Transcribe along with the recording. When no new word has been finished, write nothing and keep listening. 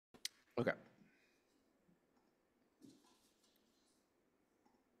Okay.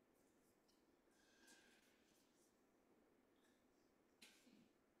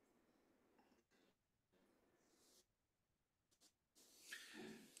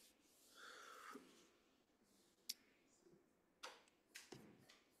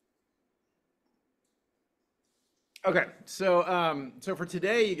 Okay, so for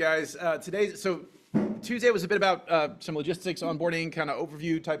today, you guys, Tuesday was a bit about some logistics, onboarding, kind of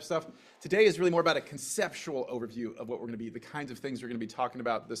overview type stuff. Today is really more about a conceptual overview of what we're going to be, the kinds of things we're going to be talking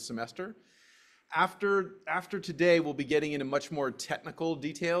about this semester. After today, we'll be getting into much more technical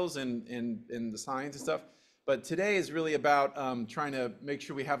details and the science and stuff. But today is really about trying to make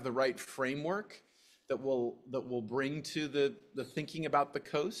sure we have the right framework that will bring to the thinking about the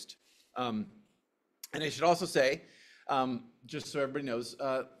coast. And I should also say, just so everybody knows,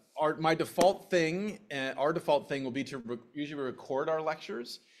 our default thing will be to usually record our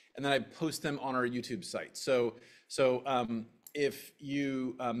lectures, and then I post them on our YouTube site. So if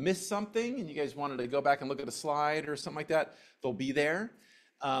you missed something and you guys wanted to go back and look at a slide or something like that, they'll be there.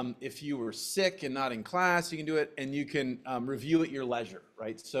 If you were sick and not in class, you can do it, and you can review at your leisure,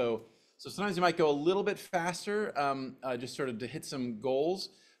 right? So sometimes you might go a little bit faster, just sort of to hit some goals.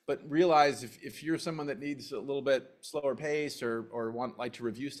 But realize if you're someone that needs a little bit slower pace or like to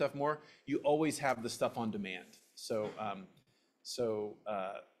review stuff more, you always have the stuff on demand. So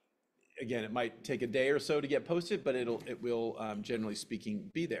again, it might take a day or so to get posted, but it will generally speaking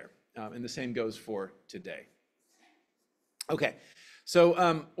be there. And the same goes for today. Okay,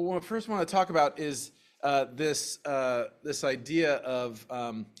 so what I first want to talk about is this idea of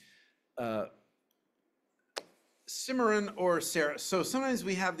Cimmerian or Caerus. So sometimes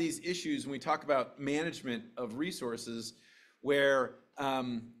we have these issues when we talk about management of resources where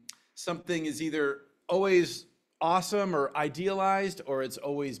something is either always awesome or idealized, or it's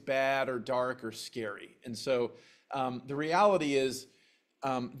always bad or dark or scary. And so the reality is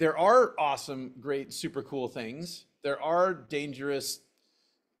there are awesome, great, super cool things. There are dangerous,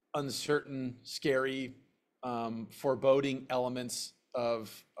 uncertain, scary, foreboding elements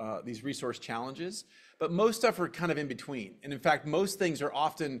of these resource challenges. But most stuff are kind of in between. And in fact, most things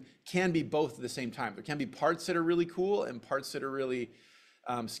can be both at the same time. There can be parts that are really cool and parts that are really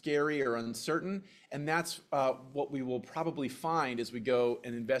scary or uncertain. And that's what we will probably find as we go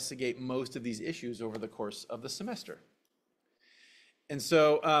and investigate most of these issues over the course of the semester. And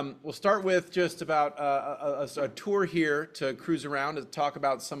so we'll start with just about a tour here to cruise around and talk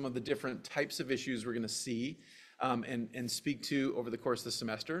about some of the different types of issues we're going to see. And speak to over the course of the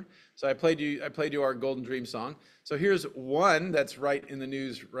semester. So I played you our Golden Dream song. So here's one that's right in the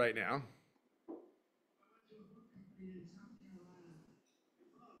news right now.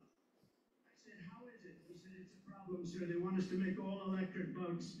 Sir, they want us to make all electric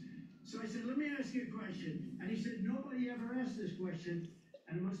boats. So I said, let me ask you a question. And he said, nobody ever asked this question.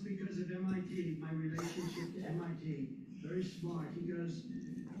 And it must be because of MIT, my relationship to MIT. Very smart. He goes,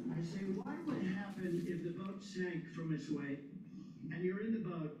 I say, what would happen if the boat sank from its weight and you're in the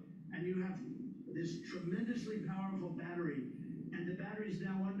boat and you have this tremendously powerful battery and the battery's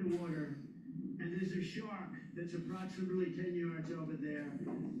now underwater and there's a shark that's approximately 10 yards over there.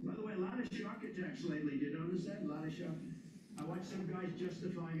 By the way, a lot of shark attacks lately. Did you notice that? A lot of shark. I watched some guys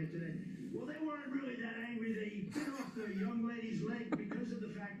justifying it today. Well, they weren't really that angry. They bit off the young lady's leg because of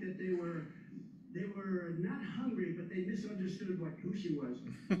the fact that they were not hungry, but they misunderstood who she was.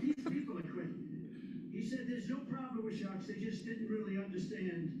 These people are crazy. He said there's no problem with sharks. They just didn't really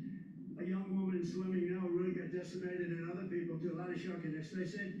understand a young woman swimming, really got decimated, and other people too. A lot of shark attacks. They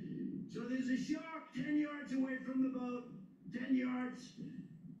said, so there's a shark 10 yards away from the boat, 10 yards.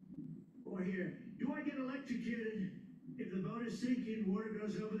 Or here, do I get electrocuted if the boat is sinking, water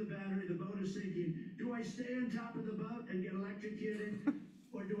goes over the battery, the boat is sinking? Do I stay on top of the boat and get electrocuted?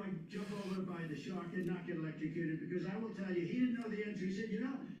 Or do I jump over by the shark and not get electrocuted? Because I will tell you, he didn't know the answer. He said,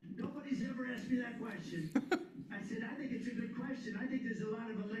 nobody's ever asked me that question. I said, I think it's a good question. I think there's a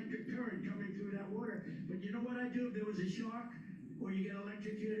lot of electric current coming through that water. But you know what I'd do if there was a shark or you get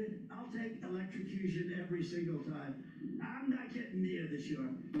electrocuted? I'll take electrocution every single time. I'm not getting near the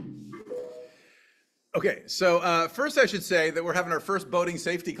shark. Okay, so first I should say that we're having our first boating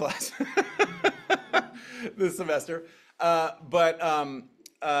safety class this semester. But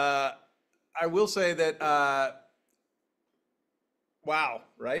I will say that, wow,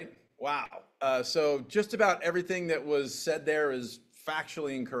 right? Wow. So just about everything that was said there is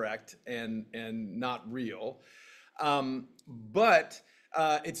factually incorrect and not real. But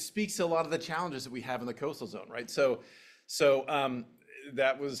it speaks to a lot of the challenges that we have in the coastal zone, right? So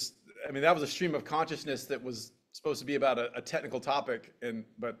that was a stream of consciousness that was supposed to be about a technical topic,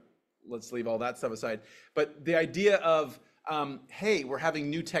 but let's leave all that stuff aside. But the idea of, hey, we're having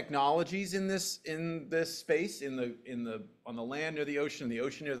new technologies in this space, on the land near the ocean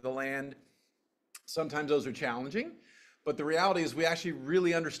near the land. Sometimes those are challenging, but the reality is we actually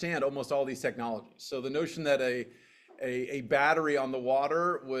really understand almost all these technologies. So the notion that a battery on the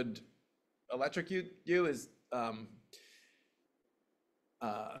water would electrocute you is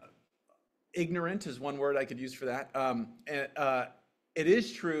ignorant is one word I could use for that. It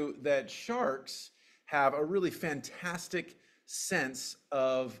is true that sharks have a really fantastic sense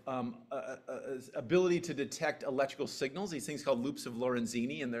of ability to detect electrical signals. These things called loops of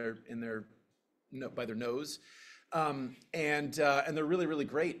Lorenzini by their nose, and they're really, really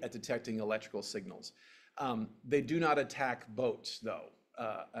great at detecting electrical signals. They do not attack boats, though,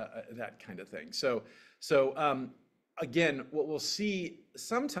 that kind of thing. So again, what we'll see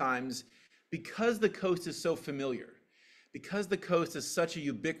sometimes, because the coast is so familiar, because the coast is such a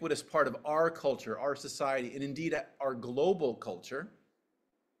ubiquitous part of our culture, our society, and indeed our global culture,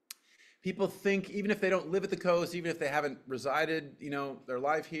 people think, even if they don't live at the coast, even if they haven't resided, their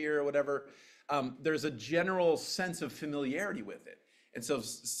life here or whatever, there's a general sense of familiarity with it. And so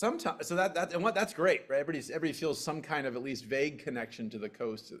sometimes, that's great, right? Everybody feels some kind of at least vague connection to the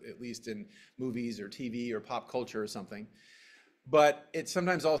coast, at least in movies or TV or pop culture or something. But it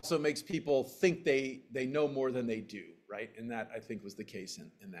sometimes also makes people think they know more than they do, right? And that, I think, was the case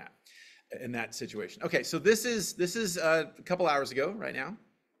in that situation. Okay, so this is a couple hours ago right now.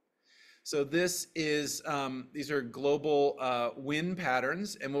 So this is these are global wind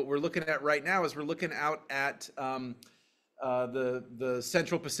patterns, and what we're looking at right now is we're looking out at the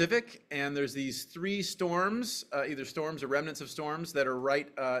Central Pacific, and there's these 3 storms, either storms or remnants of storms, that are right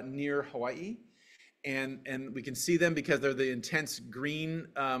near Hawaii. And we can see them because they're the intense green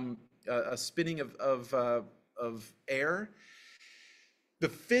spinning of air. The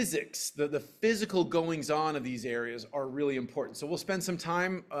physics, the physical goings on of these areas are really important. So we'll spend some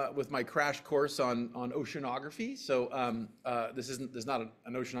time with my crash course on oceanography. So this is not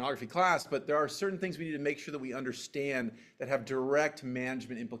an oceanography class, but there are certain things we need to make sure that we understand that have direct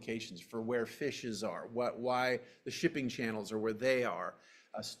management implications for where fishes are, why the shipping channels are where they are,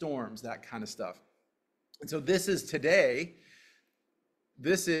 storms, that kind of stuff. And so this is today.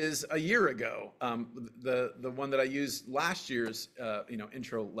 This is a year ago, the one that I used last year's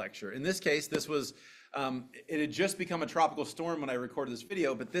intro lecture. In this case, this was it had just become a tropical storm when I recorded this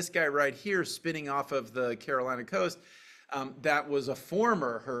video, but this guy right here spinning off of the Carolina coast, that was a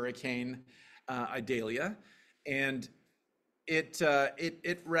former hurricane, Idalia, and it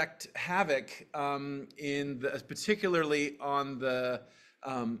wreaked havoc particularly on the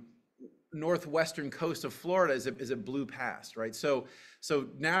northwestern coast of Florida as it blew past, right? So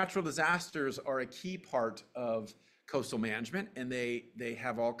natural disasters are a key part of coastal management, and they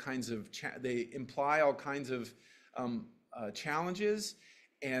have all kinds of they imply all kinds of challenges,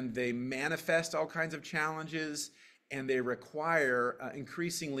 and they manifest all kinds of challenges, and they require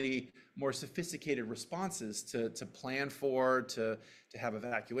increasingly more sophisticated responses to plan for, to have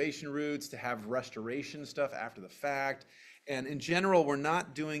evacuation routes, to have restoration stuff after the fact. And in general, we're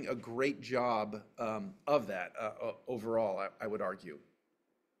not doing a great job of that overall, I would argue.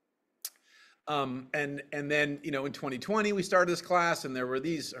 And then, in 2020, we started this class, and there were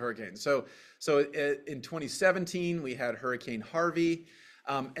these hurricanes. So in 2017, we had Hurricane Harvey.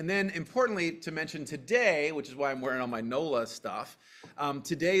 And then importantly to mention today, which is why I'm wearing all my NOLA stuff,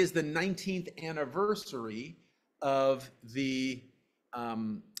 today is the 19th anniversary of the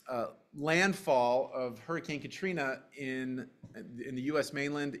landfall of Hurricane Katrina in the U.S.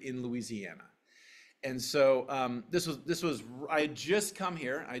 mainland in Louisiana. And so this was I had just come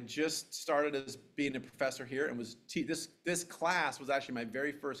here. I just started as being a professor here, and this class was actually my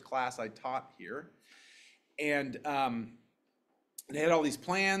very first class I taught here. And they had all these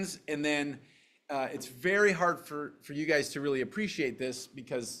plans, and then it's very hard for you guys to really appreciate this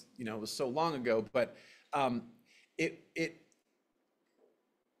because it was so long ago. But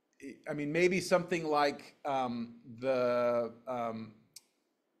I mean, maybe something like the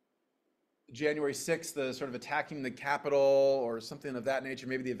January 6th, the sort of attacking the Capitol or something of that nature,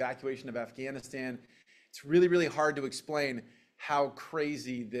 maybe the evacuation of Afghanistan. It's really, really hard to explain how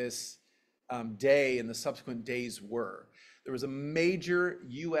crazy this day and the subsequent days were. There was a major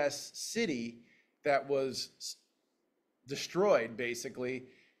U.S. city that was destroyed, basically,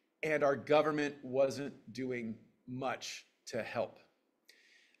 and our government wasn't doing much to help.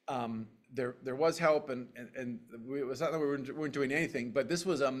 There was help, and it was not that we weren't doing anything, but this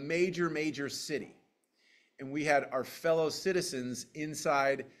was a major city, and we had our fellow citizens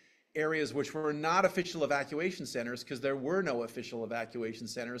inside areas which were not official evacuation centers, because there were no official evacuation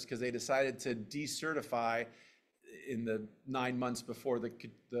centers, because they decided to decertify in the 9 months before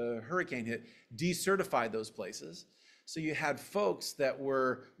the hurricane hit, decertified those places. So you had folks that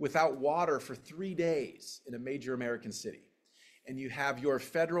were without water for 3 days in a major American city. And you have your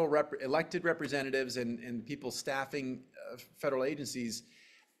federal elected representatives and people staffing federal agencies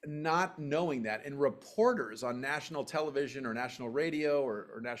not knowing that, and reporters on national television or national radio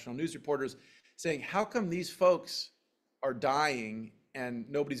or national news reporters saying, how come these folks are dying and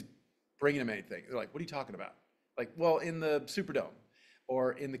nobody's bringing them anything? They're like, what are you talking about? Like, well, in the Superdome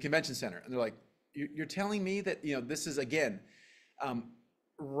or in the convention center. And they're like, you're telling me that, this is, again,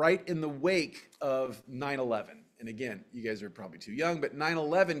 right in the wake of 9/11. And again, you guys are probably too young, but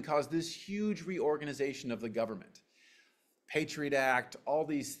 9/11 caused this huge reorganization of the government. Patriot Act, all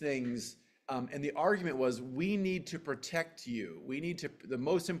these things. And the argument was, we need to protect you. The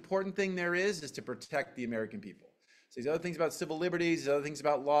most important thing there is to protect the American people. So these other things about civil liberties, these other things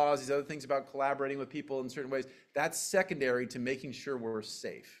about laws, these other things about collaborating with people in certain ways, that's secondary to making sure we're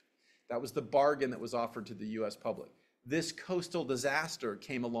safe. That was the bargain that was offered to the US public. This coastal disaster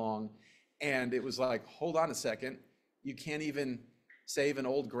came along and it was like, hold on a second, you can't even save an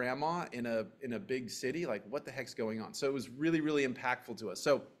old grandma in a big city? Like, what the heck's going on? So it was really, really impactful to us.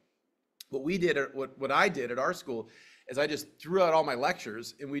 So what we did, what I did at our school, is I just threw out all my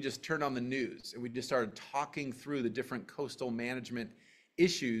lectures and we just turned on the news and we just started talking through the different coastal management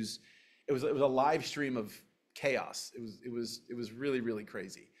issues. It was a live stream of chaos. It was really, really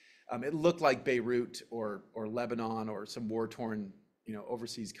crazy. It looked like Beirut or Lebanon or some war-torn,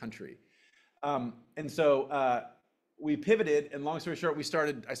 overseas country. And so we pivoted, and long story short,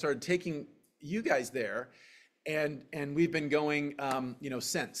 I started taking you guys there, and we've been going,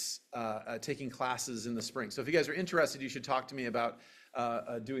 since taking classes in the spring. So if you guys are interested, you should talk to me about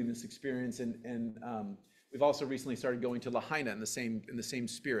doing this experience. And we've also recently started going to Lahaina in the same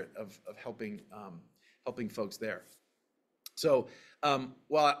spirit of helping folks there. So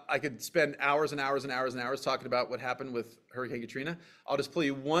while I could spend hours and hours and hours and hours talking about what happened with Hurricane Katrina, I'll just play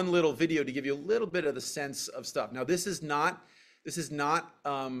you one little video to give you a little bit of the sense of stuff. Now, this is not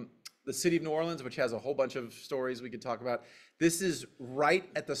the city of New Orleans, which has a whole bunch of stories we could talk about. This is right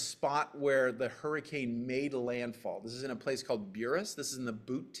at the spot where the hurricane made landfall. This is in a place called Caerus. This is in the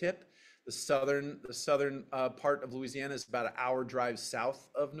boot tip. The southern part of Louisiana is about an hour drive south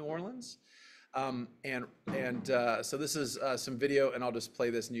of New Orleans. So this is some video, and I'll just play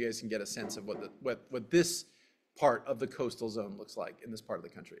this, and you guys can get a sense of what this part of the coastal zone looks like in this part of the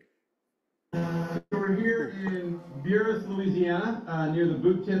country. We're here in Caerus, Louisiana, near the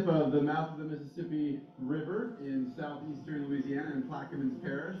boot tip of the mouth of the Mississippi River in southeastern Louisiana in Plaquemines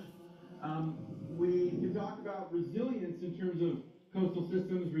Parish. We can talk about resilience in terms of coastal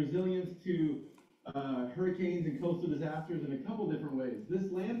systems, resilience to hurricanes and coastal disasters in a couple different ways.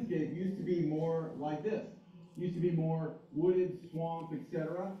 This landscape used to be more like this. Used to be more wooded, swamp,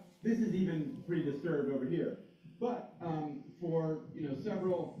 etc. This is even pretty disturbed over here. But for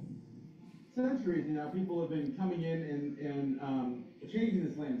several centuries now, people have been coming in and changing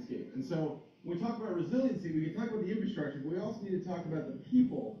this landscape. And so when we talk about resiliency, we can talk about the infrastructure, but we also need to talk about the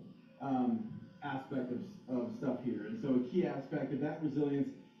people aspect of stuff here. And so a key aspect of that resilience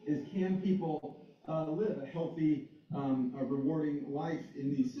is, can people live a healthy, a rewarding life in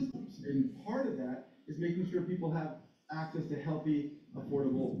these systems? And part of that is making sure people have access to healthy,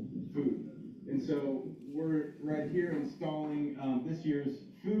 affordable food. And so we're right here installing this year's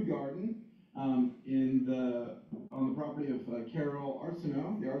food garden on the property of Carol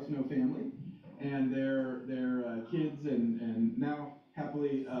Arsenault, the Arsenault family, and their kids, and now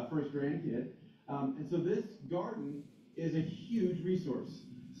happily first grandkid. And so this garden is a huge resource.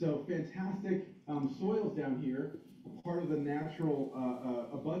 So fantastic soils down here, part of the natural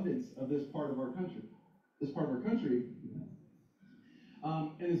abundance of this part of our country.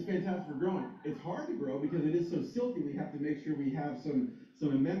 And it's fantastic for growing. It's hard to grow because it is so silty. We have to make sure we have some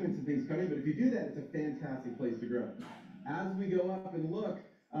amendments and things cut in, but if you do that, it's a fantastic place to grow. As we go up and look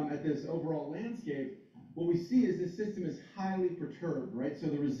at this overall landscape, what we see is this system is highly perturbed, right? So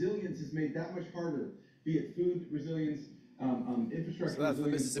the resilience is made that much harder, be it food resilience, infrastructure. So that's the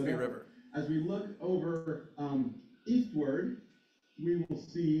Mississippi River. As we look over eastward, we will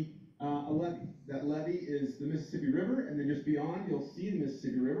see a levee. That levee is the Mississippi River, and then just beyond, you'll see the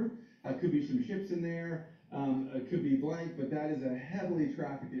Mississippi River. Could be some ships in there. It could be blank, but that is a heavily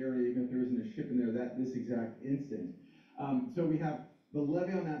trafficked area, even if there isn't a ship in there this exact instant. So we have the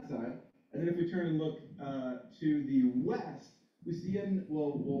levee on that side, and then if we turn and look to the west, we see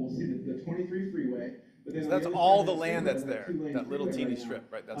we'll see the 23 freeway. But then So on that's other all side the of land that's freeway, there, two-lane that little freeway teeny right now,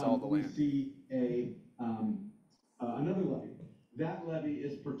 strip, right? That's all the we land. see another levee. That levee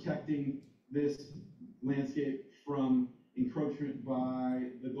is protecting this landscape from encroachment by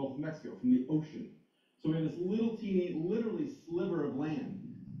the Gulf of Mexico, from the ocean. So we have this little teeny, literally sliver of land.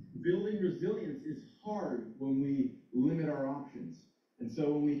 Building resilience is hard when we limit our options. And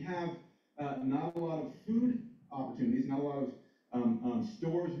so when we have not a lot of food opportunities, not a lot of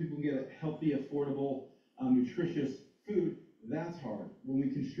stores where people can get a healthy, affordable, nutritious food, that's hard. When we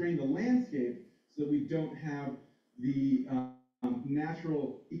constrain the landscape so that we don't have the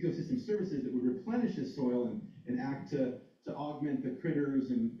natural ecosystem services that would replenish the soil and act to augment the critters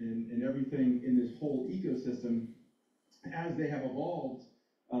and everything in this whole ecosystem as they have evolved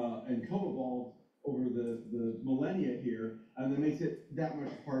and co-evolved over the millennia here, and that makes it that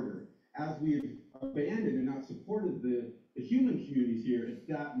much harder. As we've abandoned and not supported the human communities here, it's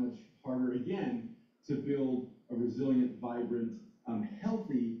that much harder again to build a resilient, vibrant,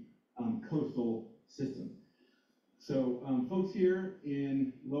 healthy coastal system. So folks here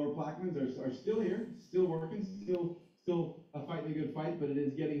in Lower Plaquemines are still here, still working, still fighting a good fight, but it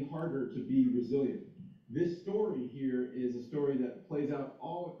is getting harder to be resilient. This story here is a story that plays out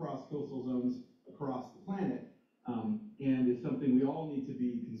all across coastal zones across the planet, and is something we all need to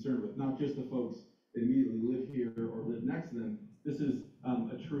be concerned with, not just the folks that immediately live here or live next to them. This is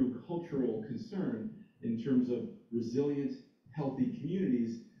a true cultural concern in terms of resilient, healthy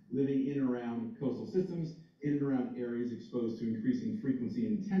communities living in and around coastal systems, in and around areas exposed to increasing frequency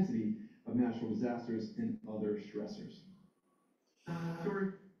and intensity of natural disasters and other stressors.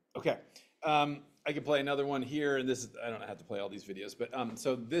 Okay, I can play another one here, and this is, I don't have to play all these videos, but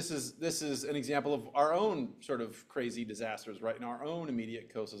so this is an example of our own sort of crazy disasters, right, in our own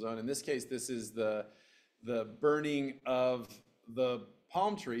immediate coastal zone. In this case, this is the burning of the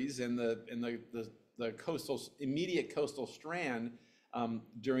palm trees in the coastal, immediate coastal strand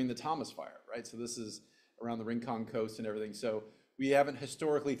during the Thomas Fire, right? So this is around the Rincon coast and everything. So we haven't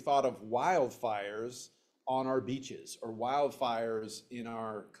historically thought of wildfires on our beaches or wildfires in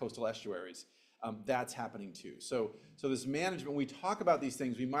our coastal estuaries. That's happening too. So this management, when we talk about these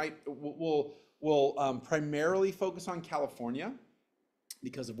things, we'll primarily focus on California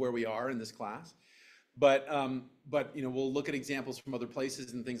because of where we are in this class. But you know, we'll look at examples from other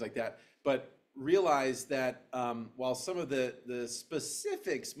places and things like that. But realize that while some of the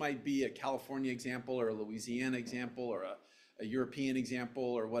specifics might be a California example or a Louisiana example or a European example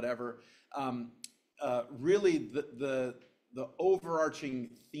or whatever, really the overarching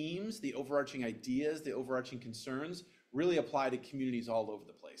themes, the overarching ideas, the overarching concerns really apply to communities all over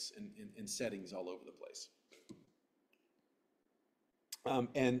the place and settings all over the place.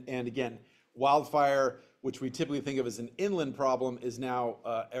 And again, wildfire, which we typically think of as an inland problem, is now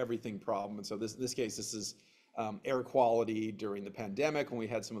everything problem. And so in this case, this is air quality during the pandemic when we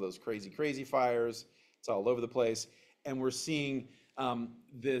had some of those crazy fires. It's all over the place. And we're seeing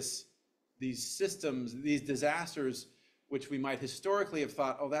these systems, these disasters, which we might historically have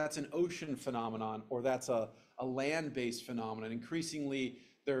thought, oh, that's an ocean phenomenon, or that's a land-based phenomenon. Increasingly,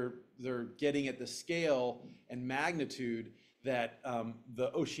 they're getting at the scale and magnitude that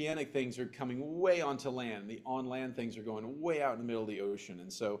the oceanic things are coming way onto land. The on-land things are going way out in the middle of the ocean.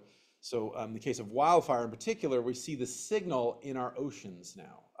 And so in the case of wildfire in particular, we see the signal in our oceans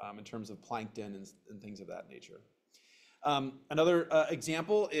now in terms of plankton and things of that nature. Another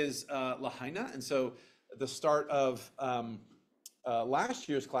example is Lahaina. And so at the start of last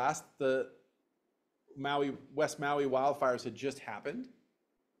year's class, the West Maui wildfires had just happened.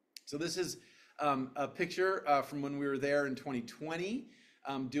 So this is a picture from when we were there in 2020,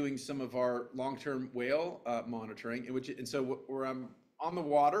 doing some of our long-term whale monitoring, and so we're on the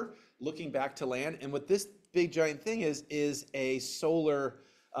water, looking back to land, and what this big giant thing is a solar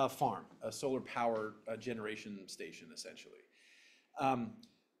farm, a solar power generation station, essentially.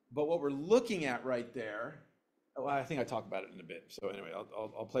 But what we're looking at right there, well, I think I talk about it in a bit. So anyway,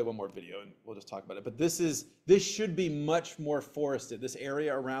 I'll play one more video and we'll just talk about it. But this should be much more forested. This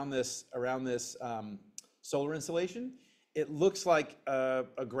area around this solar installation, it looks like a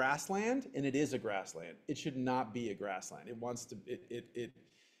grassland, and it is a grassland. It should not be a grassland. It wants to.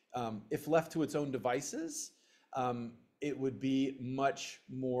 If left to its own devices, it would be much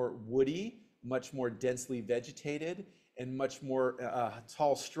more woody, much more densely vegetated, and much more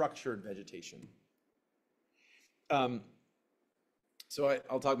tall structured vegetation. So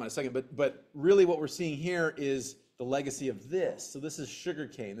I'll talk about it in a second, but really what we're seeing here is the legacy of this. So this is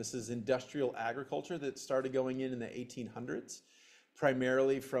sugarcane. This is industrial agriculture that started going in the 1800s,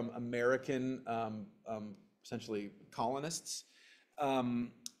 primarily from American, essentially colonists.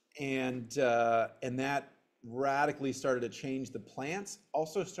 and that radically started to change the plants,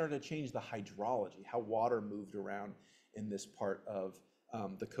 also started to change the hydrology, how water moved around in this part of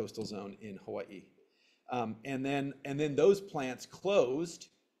the coastal zone in Hawaii. And then those plants closed.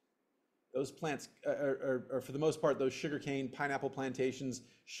 Those plants, or for the most part, those sugarcane, pineapple plantations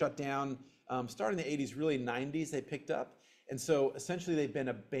shut down. Starting in the 80s, really 90s, they picked up. And so essentially they've been,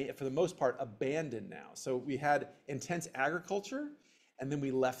 for the most part, abandoned now. So we had intense agriculture, and then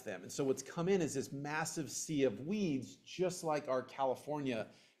we left them. And so what's come in is this massive sea of weeds, just like our California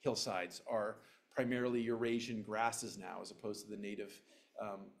hillsides are primarily Eurasian grasses now, as opposed to the native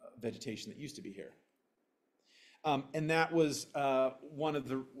vegetation that used to be here. And that was one of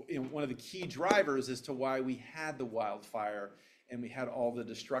the key drivers as to why we had the wildfire and we had all the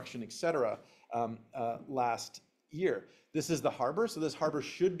destruction, et cetera, last year. This is the harbor, so this harbor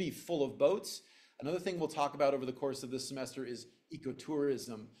should be full of boats. Another thing we'll talk about over the course of this semester is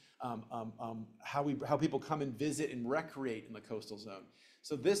ecotourism, how people come and visit and recreate in the coastal zone.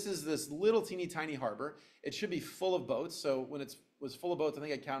 So this is this little teeny tiny harbor. It should be full of boats. So when it was full of boats, I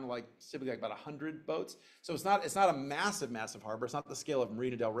think I counted typically like about 100 boats. So it's not a massive harbor. It's not the scale of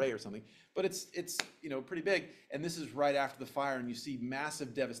Marina del Rey or something, but it's pretty big. And this is right after the fire, and you see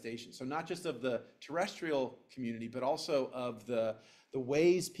massive devastation. So not just of the terrestrial community, but also of the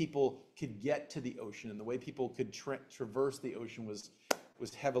ways people could get to the ocean, and the way people could traverse the ocean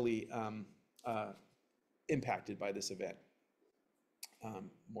was heavily impacted by this event.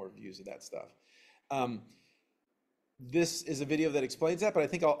 More views of that stuff. This is a video that explains that, but I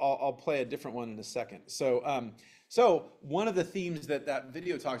think I'll play a different one in a second. So, so one of the themes that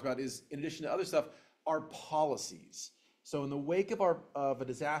video talks about is, in addition to other stuff, are policies. So in the wake of a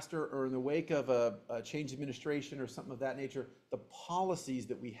disaster, or in the wake of a change of administration or something of that nature, the policies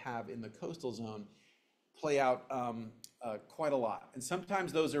that we have in the coastal zone play out quite a lot. And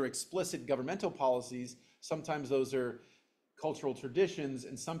sometimes those are explicit governmental policies, sometimes those are cultural traditions,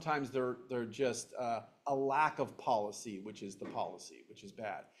 and sometimes they're just a lack of policy, which is the policy, which is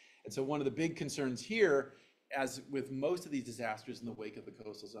bad. And so one of the big concerns here, as with most of these disasters in the wake of the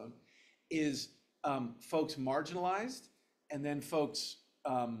coastal zone, is folks marginalized, and then folks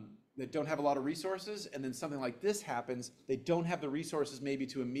that don't have a lot of resources, and then something like this happens, they don't have the resources maybe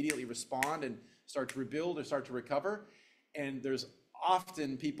to immediately respond and start to rebuild or start to recover. And there's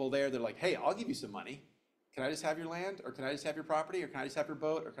often people there that are like, hey, I'll give you some money. Can I just have your land, or can I just have your property, or can I just have your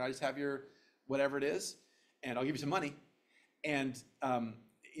boat, or can I just have your whatever it is, and I'll give you some money. And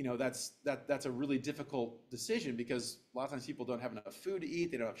that's a really difficult decision, because a lot of times people don't have enough food to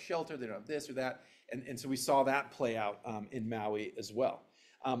eat, they don't have shelter, they don't have this or that, and so we saw that play out in Maui as well.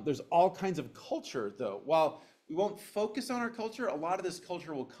 There's all kinds of culture, though. While we won't focus on our culture, a lot of this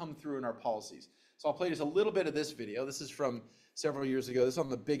culture will come through in our policies. So I'll play just a little bit of this video. This is from several years ago. This is on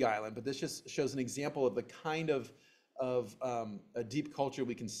the Big Island, but this just shows an example of the kind of a deep culture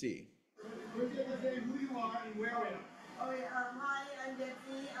we can see. Who you are and where we are. Okay, hi, I'm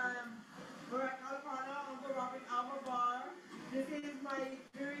Betsy. We're at California, Uncle Robert Alba Bar. This is my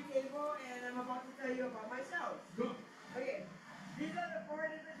jury table, and I'm about to tell you about myself. Go. Okay, these are the 4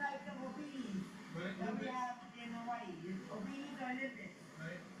 different types of opinis that we have in Hawaii. Opinis are Olympics.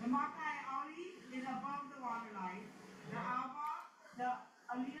 Right. The Makai Auli is above the waterline. The Alba, the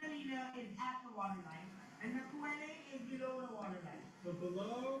Alina Lina is at the waterline. And the Kuele is below the waterline. So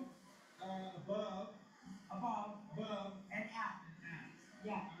below, above, And at.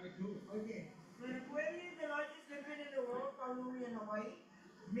 Yeah. All right, cool. Okay. So the Kuele is the largest limpet in the world, found only in Hawaii.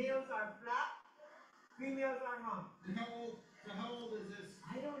 Males are flat, females are humped. And how old is this?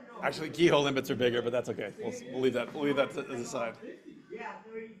 I don't know. Actually, keyhole limbits are bigger, but that's okay. We'll leave that to the side. Yeah,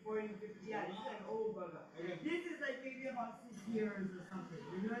 30, 40, 50. Yeah, this is an old bugger. Okay. This is like maybe about 6 years or something.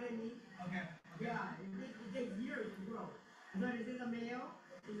 You know what I mean? Okay. Yeah, it takes years to grow. So this is a male,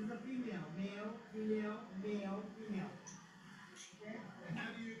 this is a female. Male, female, male, female. Okay? And how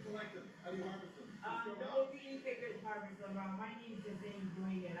do you collect them? How do you harvest them? The OPE pickers harvest them. My niece just ain't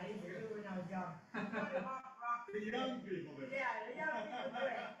doing it. I used to do it when I was young. Put them up, rock. The young people do. Yeah, the young people do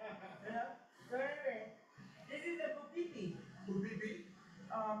it. So anyway, this is the pupipi.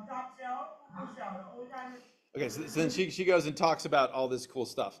 Top shell, pupu shell. The old time. Okay, so then she goes and talks about all this cool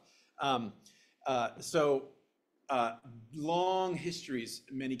stuff. Long histories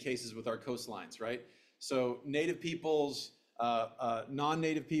in many cases with our coastlines, right? So native peoples,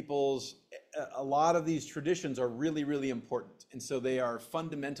 non-native peoples, a lot of these traditions are really, really important. And so they are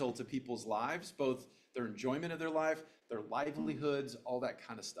fundamental to people's lives, both their enjoyment of their life, their livelihoods, all that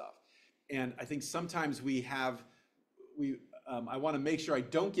kind of stuff. And I think sometimes I want to make sure I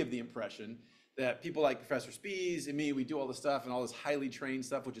don't give the impression that people like Professor Spees and me, we do all this stuff and all this highly trained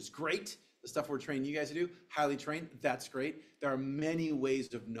stuff, which is great. The stuff we're training you guys to do, highly trained, that's great. There are many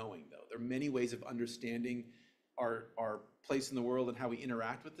ways of knowing, though. There are many ways of understanding our place in the world and how we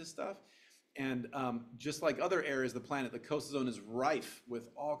interact with this stuff. And just like other areas of the planet, the coastal zone is rife with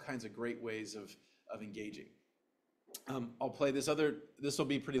all kinds of great ways of engaging. I'll play this will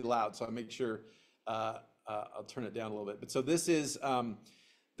be pretty loud, so I'll make sure I'll turn it down a little bit. But so this is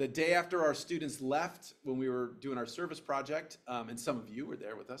the day after our students left when we were doing our service project, and some of you were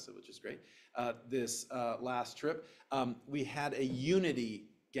there with us, which is great, this last trip. We had a unity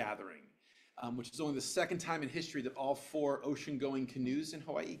gathering, which is only the second time in history that all 4 ocean-going canoes in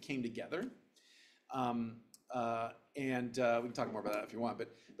Hawaii came together. And we can talk more about that if you want, but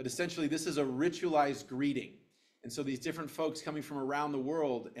essentially this is a ritualized greeting. And so these different folks coming from around the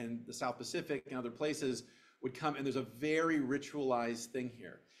world and the South Pacific and other places would come, and there's a very ritualized thing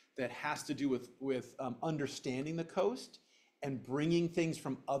here that has to do with understanding the coast and bringing things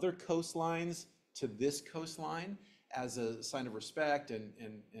from other coastlines to this coastline as a sign of respect and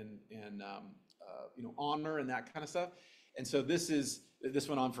honor and that kind of stuff. And so this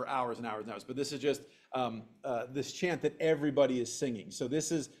went on for hours and hours and hours, but this is just this chant that everybody is singing. So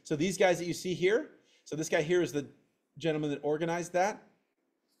these guys that you see here, so this guy here is the gentleman that organized that.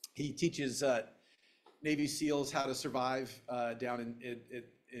 He teaches Navy SEALs how to survive down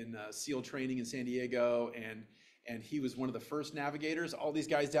in SEAL training in San Diego, and he was one of the first navigators. All these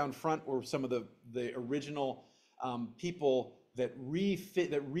guys down front were some of the original people that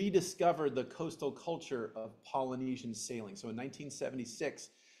rediscovered the coastal culture of Polynesian sailing. So in 1976,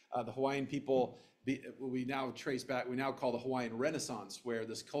 the Hawaiian people, we now call the Hawaiian Renaissance, where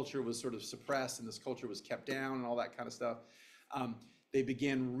this culture was sort of suppressed and this culture was kept down and all that kind of stuff. They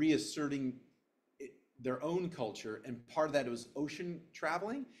began reasserting their own culture, and part of that was ocean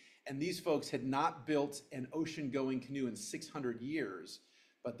traveling. And these folks had not built an ocean-going canoe in 600 years,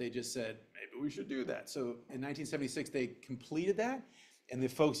 but they just said, maybe we should do that. So in 1976, they completed that. And the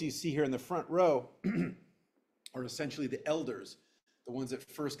folks you see here in the front row are essentially the elders, the ones that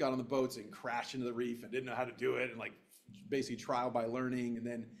first got on the boats and crashed into the reef and didn't know how to do it, and like basically trial by learning, and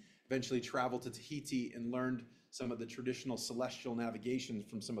then eventually traveled to Tahiti and learned some of the traditional celestial navigation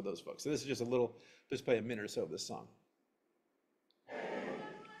from some of those folks. So this is just play a minute or so of this song.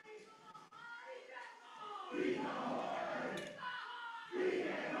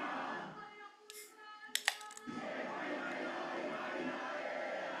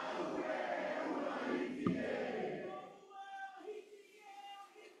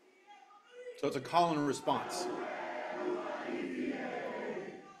 So it's a call and response.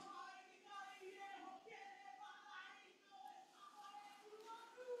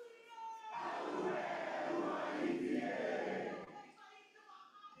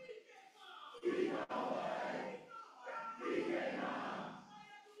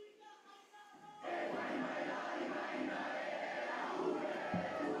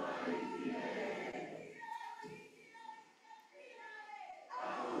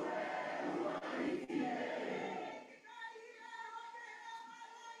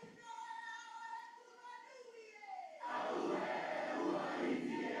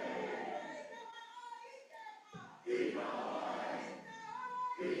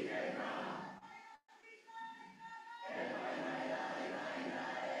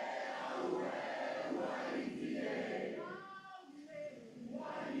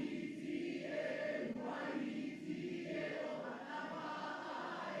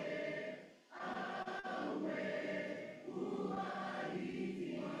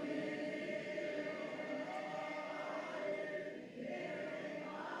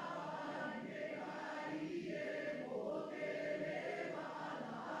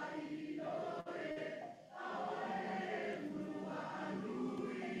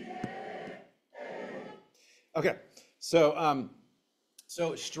 Okay, so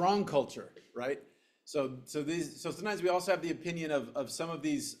strong culture, right? So sometimes we also have the opinion of some of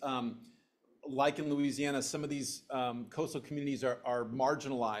these, like in Louisiana, some of these coastal communities are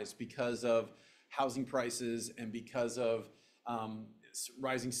marginalized because of housing prices and because of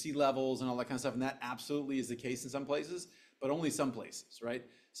rising sea levels and all that kind of stuff, and that absolutely is the case in some places, but only some places, right?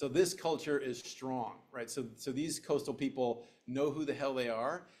 So this culture is strong, right? So these coastal people know who the hell they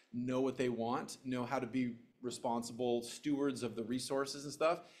are, know what they want, know how to be responsible stewards of the resources and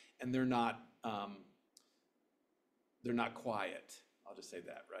stuff, and they're not quiet. I'll just say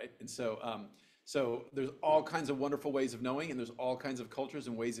that, right? And so there's all kinds of wonderful ways of knowing, and there's all kinds of cultures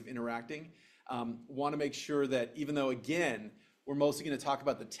and ways of interacting. Want to make sure that even though, again, we're mostly going to talk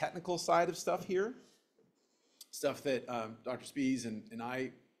about the technical side of stuff here, stuff that Dr. Spees and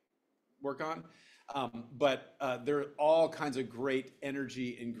I work on. But there are all kinds of great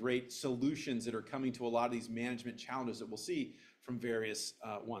energy and great solutions that are coming to a lot of these management challenges that we'll see from various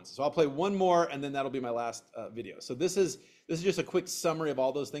ones. So I'll play one more, and then that'll be my last video. So this is just a quick summary of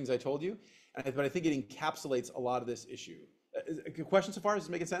all those things I told you, but I think it encapsulates a lot of this issue. Questions so far? Is this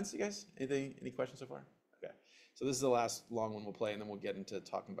making sense, you guys? Any questions so far? Okay. So this is the last long one we'll play, and then we'll get into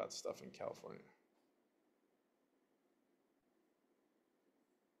talking about stuff in California.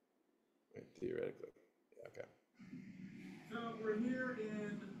 Right, theoretically. Yeah, okay. So we're here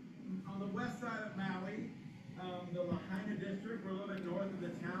on the west side of Maui, the Lahaina district. We're a little bit north of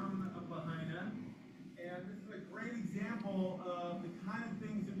the town of Lahaina. And this is a great example of the kind of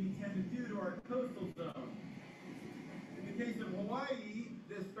things that we tend to do to our coastal zone. In the case of Hawaii,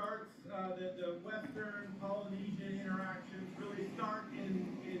 this starts, the Western Polynesian interactions really start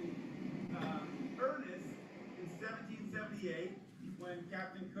in earnest in 1778, when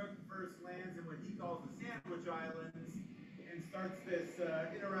Captain Cook first lands in what he calls the Sandwich Islands and starts this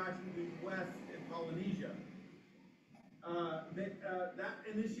interaction between West and Polynesia. That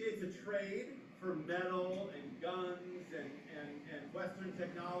initiates a trade for metal and guns and Western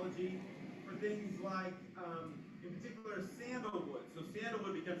technology for things like, in particular, sandalwood. So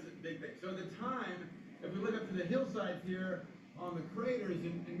sandalwood becomes a big thing. So at the time, if we look up to the hillsides here on the craters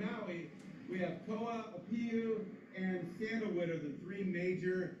in Maui, we have koa, apiu, and sandalwood are the three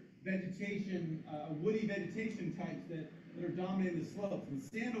major vegetation, woody vegetation types that are dominating the slopes. And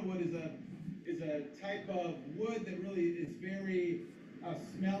sandalwood is a type of wood that really is very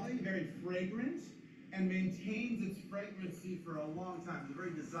smelly, very fragrant, and maintains its fragrancy for a long time. It's a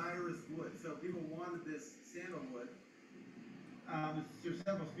very desirous wood. So people wanted this sandalwood. There's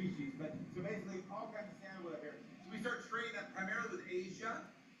several species, but so basically all kinds of sandalwood up here. So we start trading that primarily with Asia,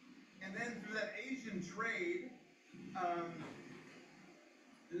 and then through that Asian trade,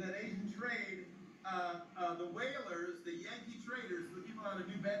 the whalers, the Yankee traders, the people out of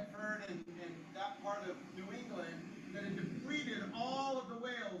New Bedford and that part of New England, that had depleted all of the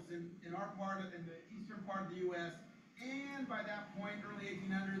whales in our part of, in the eastern part of the U.S., and by that point, early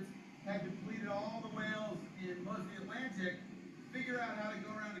 1800s, had depleted all the whales in most of the Atlantic, figure out how to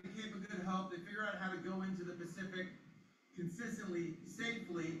go around the Cape of Good Hope, they figure out how to go into the Pacific consistently,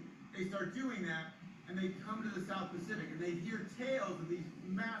 safely. They start doing that, and they come to the South Pacific, and they hear tales of these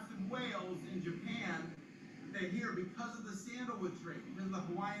massive whales in Japan. They hear because of the sandalwood trade, because of the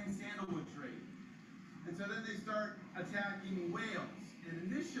Hawaiian sandalwood trade. And so then they start attacking whales.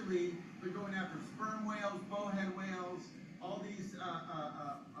 And initially, they're going after sperm whales, bowhead whales, all these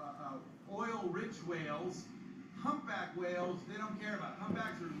oil-rich whales. Humpback whales, they don't care about.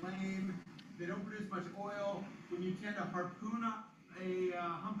 Humpbacks are lame. They don't produce much oil. When you tend to harpoon a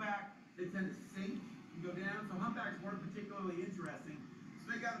humpback, they tend to sink and go down. So humpbacks weren't particularly interesting.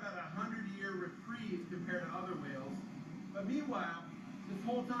 So they got about a 100-year reprieve compared to other whales. But meanwhile, this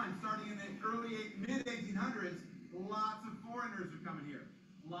whole time, starting in the mid-1800s, lots of foreigners are coming here.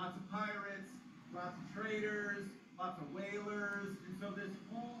 Lots of pirates, lots of traders, lots of whalers. And so this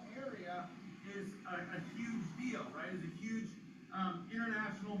whole area is a huge deal, right? It's a huge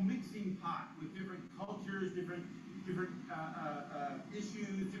international mixing pot with different cultures, different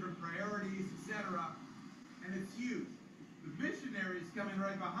issues, different priorities, etc. And it's huge. The missionaries coming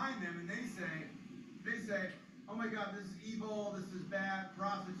right behind them, and they say, oh my God, this is evil, this is bad,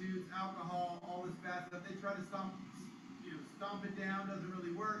 prostitutes, alcohol, all this bad stuff. They try to stomp it down, doesn't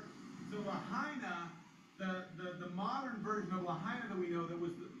really work. So Lahaina, the modern version of Lahaina that we know, that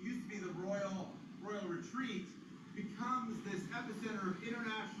used to be the royal retreat, becomes this epicenter of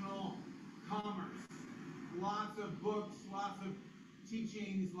international commerce. Lots of books, lots of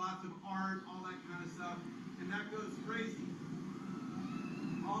teachings, lots of art, all that kind of stuff, and that goes crazy.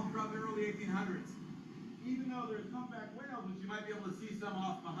 All throughout the early 1800s. Even though there's humpback whales, which you might be able to see some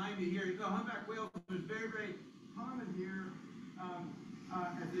off behind me here, humpback whales are very, very common here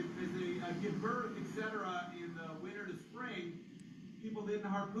as they give birth, etc. in the winter to spring. People didn't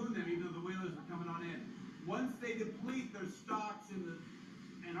harpoon them, even though the whalers were coming on in. Once they deplete their stocks in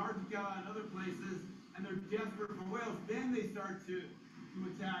Antarctica and other places, and they're desperate for whales, then they start to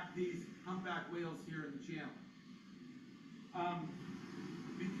attack these humpback whales here in the channel.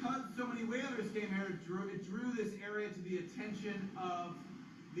 Because so many whalers came here, it drew this area to the attention of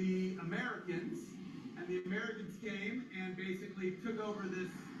the Americans, and the Americans came and basically took over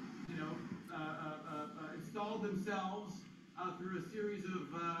this, installed themselves through a series of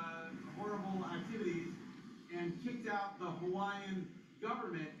horrible activities, and kicked out the Hawaiian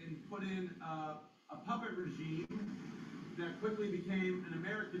government and put in a puppet regime that quickly became an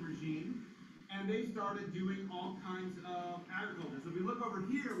American regime. and they started doing all kinds of agriculture. So if we look over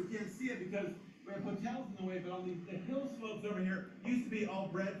here, we can't see it because we have hotels in the way, but on the hill slopes over here used to be all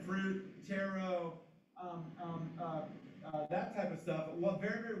breadfruit, taro, that type of stuff. A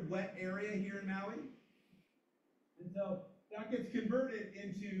very, very wet area here in Maui. And so that gets converted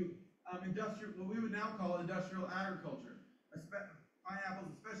into industrial, what we would now call industrial agriculture.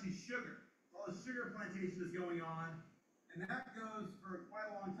 Pineapples, especially sugar. All the sugar plantation is going on, and that goes for quite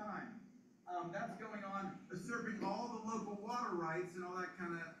a long time. That's going on, usurping all the local water rights and all that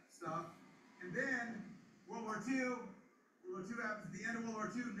kind of stuff. And then World War II happens at the end of World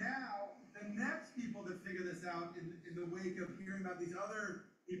War II. Now, the next people that figure this out in the wake of hearing about these other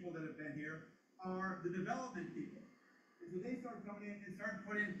people that have been here are the development people. And so they start coming in and start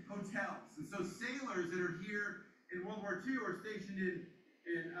putting in hotels. And so sailors that are here in World War II are stationed in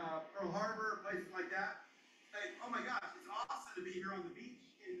Pearl Harbor, places like that. Say, oh my gosh, it's awesome to be here on the beach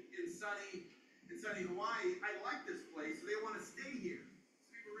in sunny Hawaii. I like this place, so they want to stay here.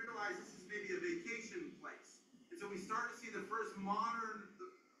 So people realize this is maybe a vacation place. And so we start to see the first modern,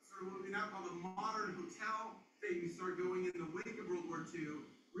 sort of what we now call the modern hotel thing start going in the wake of World War II,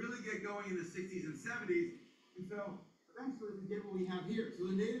 really get going in the 60s and 70s. And so eventually we get what we have here. So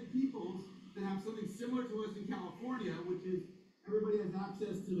the native peoples that have something similar to us in California, which is everybody has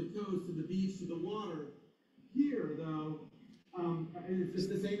access to the coast, to the beach, to the water. Here, though, and it's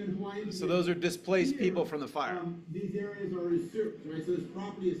the same in Hawaii. So those are displaced people from the fire. These areas are usurped, right? So this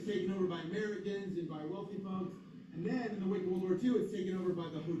property is taken over by Americans and by wealthy folks. And then in the wake of World War II, it's taken over by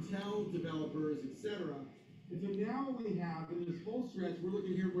the hotel developers, etc. And so now what we have in this whole stretch, we're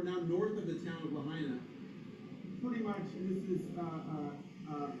looking here, we're now north of the town of Lahaina. Pretty much, this is about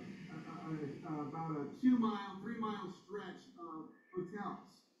a 2-mile, 3-mile stretch of hotels.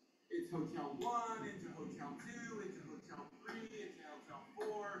 It's Hotel 1, into Hotel 2, into Hotel 3, into Hotel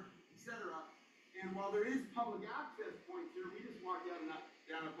 4, etc. And while there is public access points here, we just walked down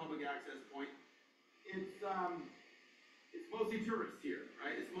a public access point. It's mostly tourists here,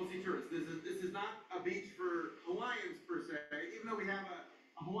 right? It's mostly tourists. This is not a beach for Hawaiians per se, even though we have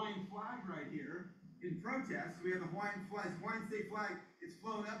a Hawaiian flag right here in protest. We have the Hawaiian flag, Hawaiian state flag. It's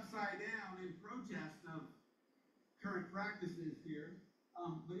flown upside down in protest of current practices here.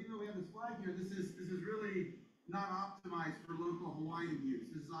 But even though we have this flag here, this is really not optimized for local Hawaiian use.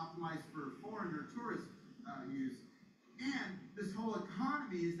 This is optimized for foreigner tourist use. And this whole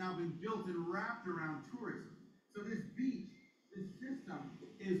economy has now been built and wrapped around tourism. So this beach, this system,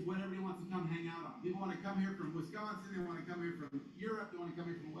 is what everybody wants to come hang out on. People want to come here from Wisconsin, they want to come here from Europe, they want to come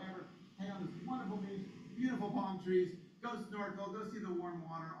here from wherever, hang on this wonderful beach, beautiful palm trees, go snorkel, go see the warm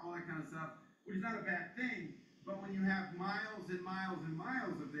water, all that kind of stuff, which is not a bad thing. But when you have miles and miles and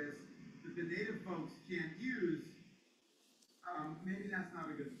miles of this that the native folks can't use, maybe that's not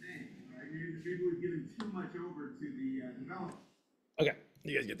a good thing, right? Maybe we've given too much over to the developers. Okay,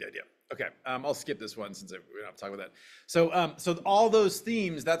 you guys get the idea. Okay, I'll skip this one since we don't have to talk about that. So, so all those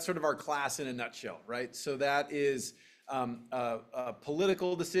themes, that's sort of our class in a nutshell, right? So that is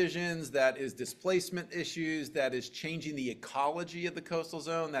political decisions, that is displacement issues, that is changing the ecology of the coastal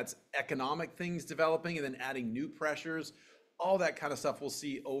zone, that's economic things developing and then adding new pressures, all that kind of stuff we'll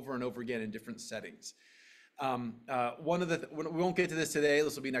see over and over again in different settings. One of the, we won't get to this today,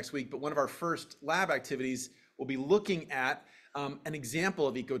 this will be next week, but one of our first lab activities will be looking at an example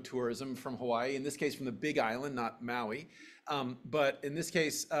of ecotourism from Hawaii, in this case from the Big Island, not Maui. But in this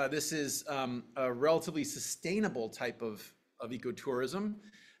case, this is a relatively sustainable type of ecotourism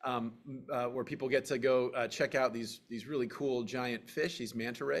where people get to go check out these really cool giant fish, these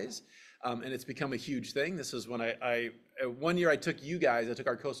manta rays. And it's become a huge thing. This is when one year I took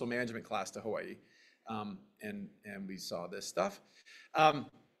our coastal management class to Hawaii and we saw this stuff.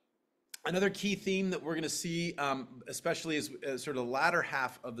 Another key theme that we're going to see, especially as sort of the latter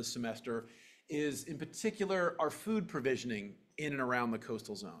half of the semester, is in particular our food provisioning in and around the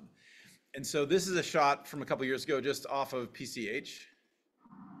coastal zone. And so this is a shot from a couple years ago just off of PCH.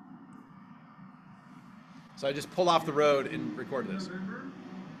 So I just pulled off the road and recorded this.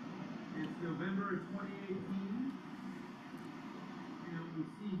 It's November of 2018. And we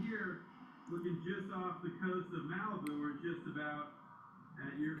see here, looking just off the coast of Malibu, we're just about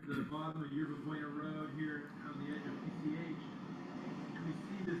at the bottom of Yerba Buena Road here on the edge of PCH, and we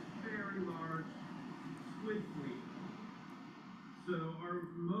see this very large squid fleet. So our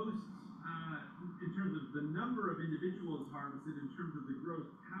most, in terms of the number of individuals harvested, in terms of the gross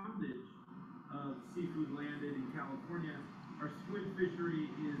poundage of seafood landed in California, our squid fishery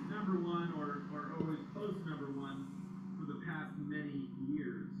is number one or always close to number one for the past many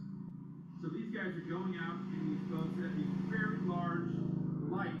years. So these guys are going out in these boats that have these very large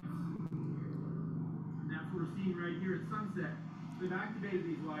lights what we're seeing right here at sunset. They've activated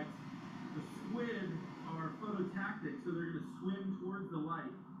these lights. The squid are phototactic, so they're going to swim towards the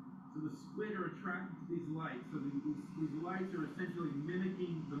light. So the squid are attracted to these lights. So these lights are essentially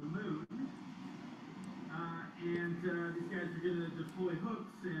mimicking the moon. These guys are going to deploy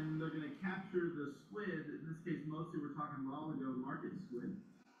hooks, and they're going to capture the squid. In this case, mostly we're talking oligo market squid.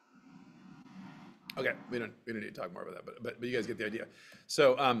 Okay, we don't need to talk more about that, but you guys get the idea.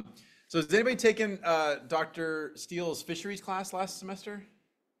 So so has anybody taken Dr. Steele's fisheries class last semester?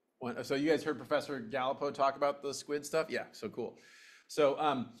 So you guys heard Professor Gallipo talk about the squid stuff? Yeah, so cool.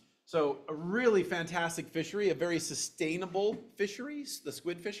 So so a really fantastic fishery, a very sustainable fisheries, the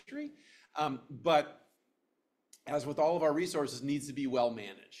squid fishery, but as with all of our resources, needs to be well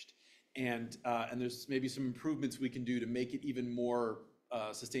managed, and there's maybe some improvements we can do to make it even more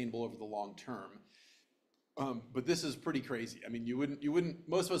sustainable over the long term. But this is pretty crazy. I mean,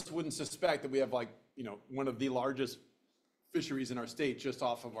 most of us wouldn't suspect that we have, like, one of the largest fisheries in our state just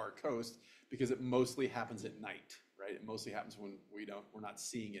off of our coast, because it mostly happens at night, right? It mostly happens when we're not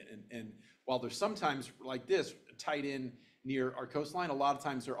seeing it. And while there's sometimes like this tied in near our coastline, a lot of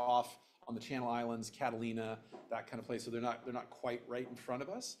times they're off on the Channel Islands, Catalina, that kind of place. So they're not quite right in front of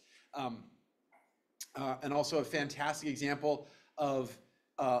us. And also a fantastic example of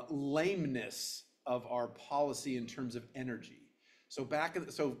lameness of our policy in terms of energy. So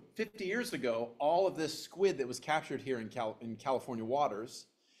 50 years ago, all of this squid that was captured here in California waters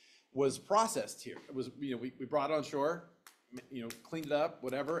was processed here. It was, we brought it on shore, cleaned it up,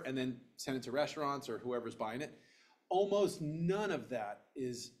 whatever, and then sent it to restaurants or whoever's buying it. Almost none of that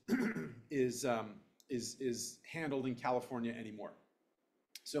is handled in California anymore.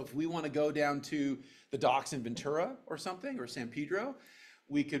 So if we want to go down to the docks in Ventura or something, or San Pedro,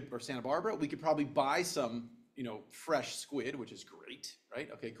 or Santa Barbara, we could probably buy some, fresh squid, which is great, right?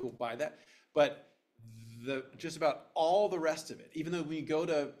 Okay, cool, buy that. But just about all the rest of it, even though we go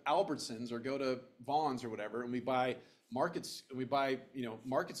to Albertsons or go to Vaughn's or whatever, and we buy market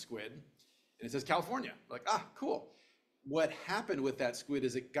squid, and it says California, we're like, cool. What happened with that squid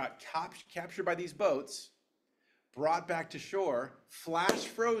is it got captured by these boats, brought back to shore, flash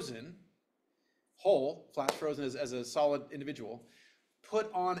frozen as a solid individual,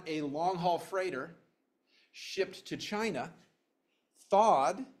 put on a long haul freighter, shipped to China,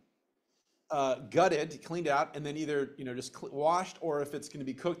 thawed, gutted, cleaned out, and then either just washed, or if it's going to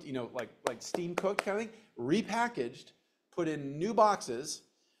be cooked, like steam cooked kind of thing, repackaged, put in new boxes,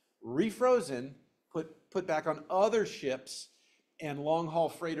 refrozen, put back on other ships, and long haul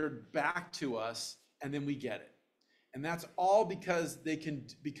freighted back to us, and then we get it. And that's all because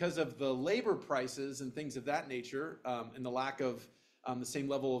because of the labor prices and things of that nature, and the lack of the same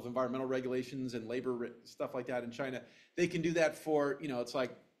level of environmental regulations and labor stuff like that in China, they can do that for, it's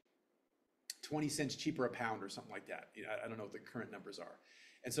like 20 cents cheaper a pound or something like that. I don't know what the current numbers are.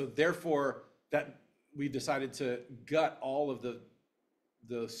 And so therefore that we've decided to gut all of the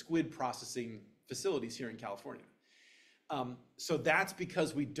squid processing facilities here in California. So that's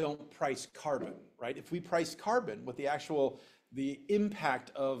because we don't price carbon, right? If we price carbon, what the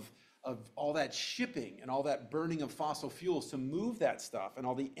impact of all that shipping and all that burning of fossil fuels to move that stuff, and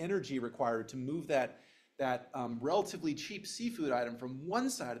all the energy required to move that relatively cheap seafood item from one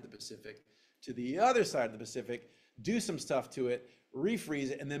side of the Pacific to the other side of the Pacific, do some stuff to it, refreeze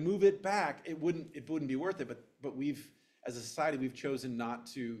it, and then move it back, it wouldn't be worth it. But we've, as a society, we've chosen not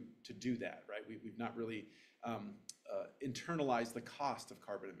to do that, right? We've not really internalized the cost of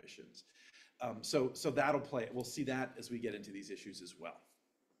carbon emissions. So that'll play. We'll see that as we get into these issues as well.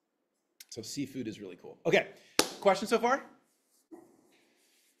 So seafood is really cool. Okay, questions so far?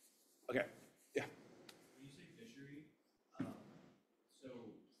 Okay, yeah. When you say fishery, so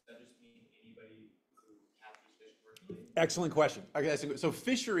does that just mean anybody who captures fish commercially? Excellent question. Okay, so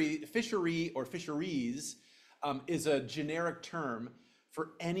fishery or fisheries is a generic term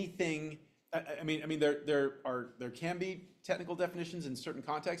for anything. I mean, there can be technical definitions in certain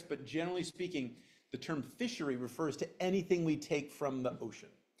contexts, but generally speaking, the term fishery refers to anything we take from the ocean.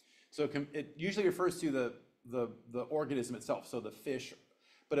 So it usually refers to the organism itself, so the fish.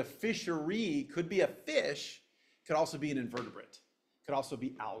 But a fishery could be a fish, could also be an invertebrate, could also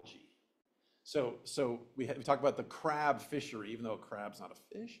be algae. So we talk about the crab fishery, even though a crab's not a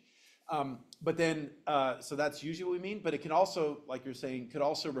fish. But then, so that's usually what we mean. But it can also, like you're saying, could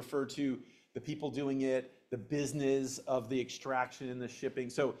also refer to the people doing it, the business of the extraction and the shipping.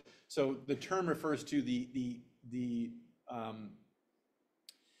 So the term refers to the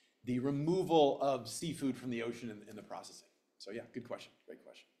removal of seafood from the ocean in the processing. So yeah, good question, great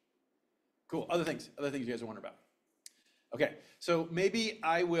question. Cool. Other things you guys are wondering Okay, so maybe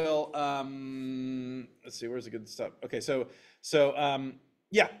I will. Let's see, where's the good stuff? Okay,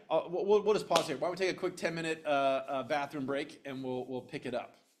 yeah, we'll just pause here. Why don't we take a quick 10-minute bathroom break, and we'll pick it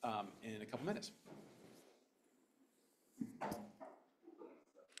up in a couple minutes.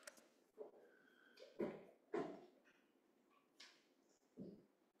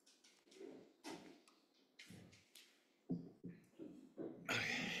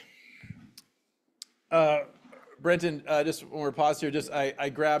 Brenton, just when we're paused here, I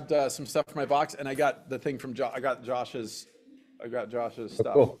grabbed some stuff from my box, and I got the thing from I got Josh's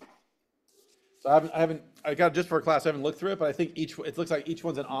stuff. Cool. So I got it just for a class. I haven't looked through it, but I think it looks like each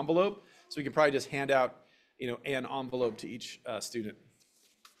one's an envelope, so we can probably just hand out, an envelope to each student.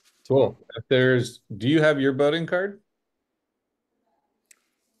 Cool. Do you have your boating card?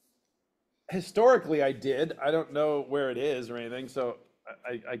 Historically, I did. I don't know where it is or anything, so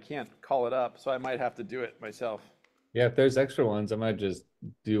I can't call it up. So I might have to do it myself. Yeah, if there's extra ones, I might just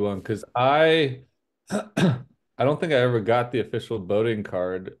do one because I I don't think I ever got the official boating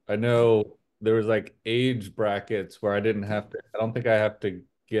card. I know there was like age brackets where I didn't have to, I don't think I have to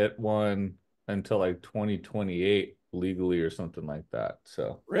get one until like 2028 legally or something like that.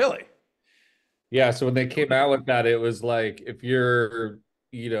 So Really? yeah, so when they came out with that, it was like if you're,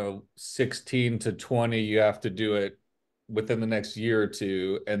 16 to 20, you have to do it within the next year or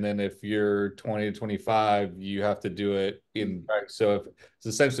two. And then if you're 20 to 25, you have to do it in. So if it's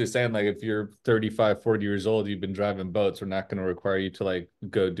essentially saying like if you're 35, 40 years old, you've been driving boats, we're not going to require you to like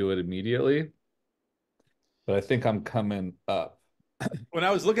go do it immediately. But I think I'm coming up. When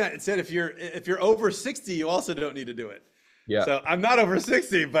I was looking at it, it said if you're over 60, you also don't need to do it. Yeah. So I'm not over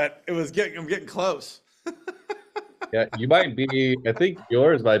 60, but I'm getting close. Yeah, you might be, I think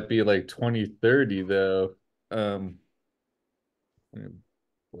yours might be like 2030 though. Boating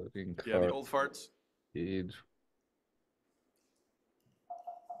Yeah, the card old farts. age.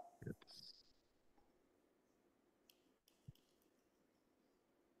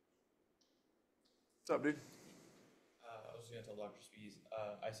 What's up, dude? I was gonna tell Dr. Spees.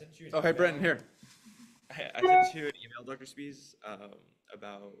 I sent you. Oh, hey, Brenton, here. I sent you an email, Dr. Spees,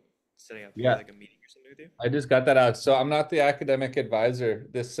 about setting up Yeah. like a meeting or something with you. I just got that out. So I'm not the academic advisor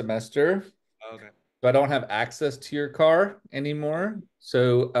this semester. Oh, okay. So I don't have access to your car anymore.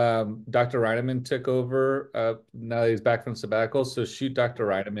 So Dr. Reineman took over now that he's back from sabbatical. So shoot Dr.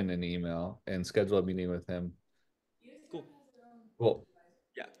 Reineman an email and schedule a meeting with him. Cool. Cool.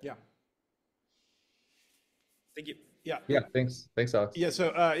 Yeah. Thank you. Yeah. Yeah, thanks. Thanks, Alex. Yeah.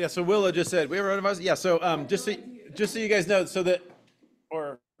 So Willa just said we have our own advisor. Yeah. So just so you guys know,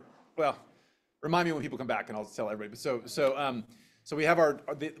 remind me when people come back, and I'll tell everybody. But so we have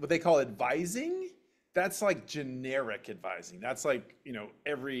what they call advising. That's like generic advising. That's like,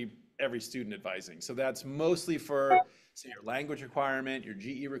 every student advising. So that's mostly for, say, your language requirement, your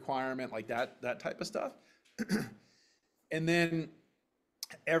GE requirement, like that type of stuff. And then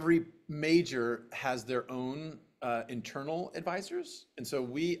every major has their own internal advisors. And so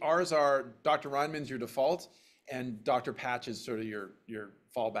ours are Dr. Reinman's your default, and Dr. Patch is sort of your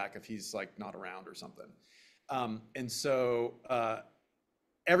fallback if he's like not around or something. And so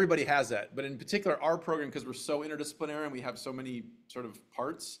everybody has that, but in particular our program, because we're so interdisciplinary and we have so many sort of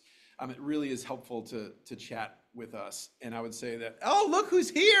parts, it really is helpful to chat with us. And I would say that, oh, look who's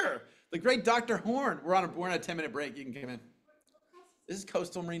here, the great Dr. Horn. We're on a 10-minute break. You can come in. This is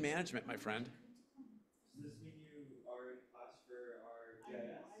Coastal Marine Management, my friend. Does this mean you are in class for our GIS? I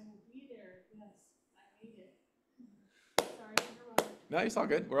will be there. Yes, I made it. Sorry for running. No, it's all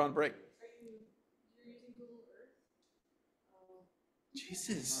good. We're on break. You're using Google Earth?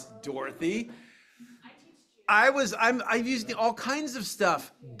 Jesus, Dorothy. I teach you. I've used all kinds of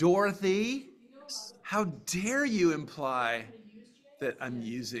stuff. Dorothy, how dare you imply that I'm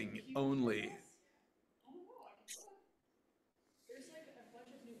using only? I don't know. I can try. There's like a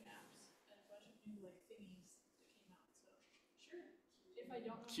bunch of new apps and a bunch of new like thingies that came out. So sure. If I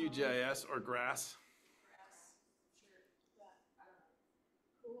don't know QGIS or GRASS. grass, sure. But I don't know.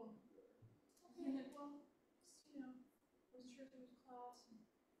 Cool. Okay. Well, wasn't sure if it was class.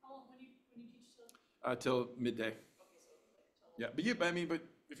 How long? When you teach till? Till midday. Okay, so like till. Yeah, but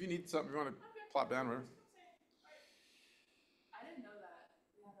if you need something, you want to plop down, whatever. I didn't know that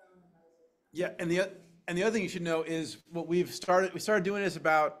we had our own advisor. Yeah, and the other thing you should know is what we started doing this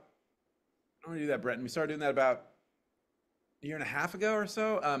about. I want to do that, Brenton. We started doing that about a year and a half ago or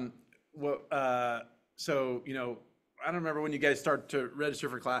so. So I don't remember when you guys start to register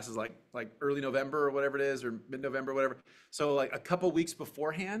for classes, like early November or whatever it is, or mid-November, whatever. So like a couple weeks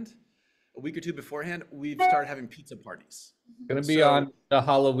beforehand, a week or two beforehand, we've started having pizza parties. Gonna be So- on the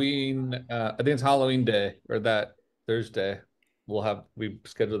Halloween, I think it's Halloween day or that Thursday. We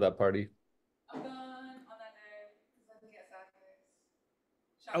scheduled that party. I'm done on that day because I think it's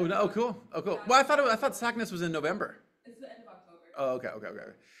Saturdays. Oh no, cool. Oh cool. Well, I thought Sackness was in November. It's the end of October. Oh,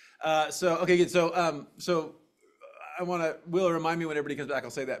 okay. So okay, good. So I want to. Will remind me when everybody comes back.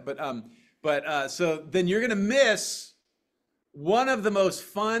 I'll say that. But so then you're gonna miss one of the most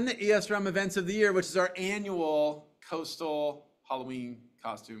fun ESRM events of the year, which is our annual Coastal Halloween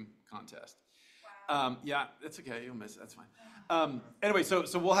costume contest. Wow. Yeah, that's okay. You'll miss it. That's fine. Anyway, so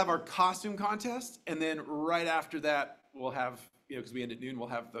we'll have our costume contest, and then right after that, we'll have, because we end at noon, we'll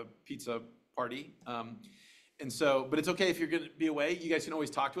have the pizza party. And so, but it's okay if you're going to be away. You guys can always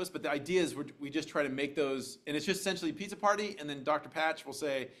talk to us. But the idea is we just try to make those, and it's just essentially a pizza party, and then Dr. Patch will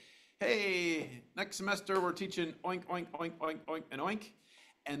say, hey, next semester we're teaching oink, oink, oink, oink, oink, and oink.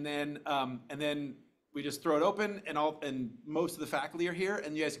 And then we just throw it open, and most of the faculty are here,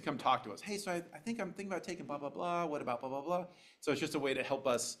 and you guys can come talk to us. Hey, so I think I'm thinking about taking blah, blah, blah. What about blah, blah, blah? So it's just a way to help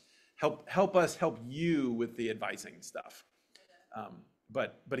us help you with the advising stuff.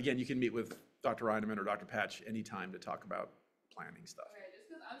 But again, you can meet with Dr. Reineman or Dr. Patch anytime to talk about planning stuff. Okay, just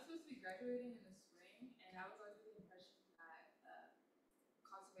because I'm supposed to be graduating in the spring, and I was under the impression that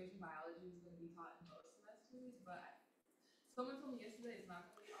conservation biology was going to be taught in both semesters, but someone told me yesterday it's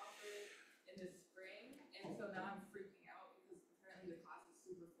not going to be offered in the spring, and so now I'm freaking out because apparently the class is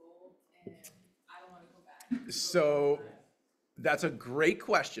super full, and I don't want to go back. So that's a great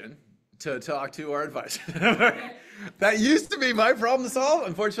question to talk to our advisor. That used to be my problem to solve.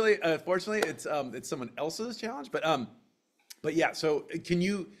 Unfortunately, it's someone else's challenge. But yeah. So do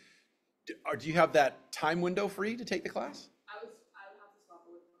you have that time window free to take the class? I would have to swap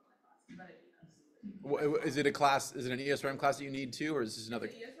with one of my classes, but Is it a class? Is it an ESRM class that you need too, or is this another?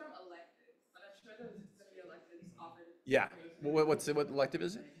 it's an ESRM elective, but I'm sure there's going to be electives offered. Yeah. What elective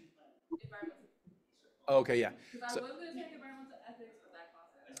is it? Environmental communication. Oh, okay. Yeah. Because So, I was going to take environmental ethics, but that class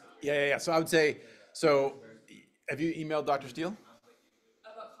I didn't. yeah. So I would say, have you emailed Dr. Steele?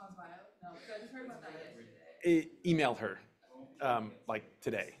 About cons bio? No, because I just heard about that yesterday. Email her, like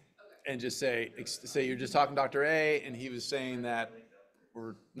today, and just say you're just talking to Dr. A, and he was saying that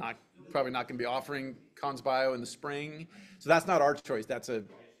we're probably not going to be offering cons bio in the spring. So that's not our choice. That's a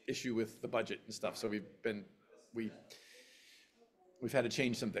issue with the budget and stuff. So we've had to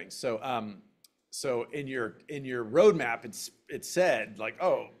change some things. So in your roadmap, it said like,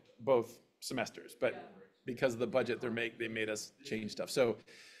 oh, both semesters, but because of the budget they made us change stuff. So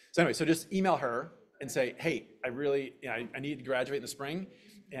anyway, so just email her and say, hey, I need to graduate in the spring,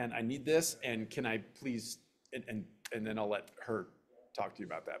 and I need this, and can I please, and then I'll let her talk to you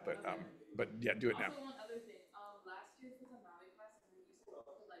about that. But yeah, do it now. Also, one other thing. Last year for the Maui class, we used to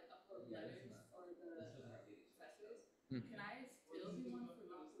like upload letters for the professors. Can I still do one for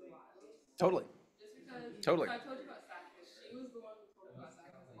Dr. Wiles? Totally. Just because. Totally. So I told you about Sackness. She was the one who told me about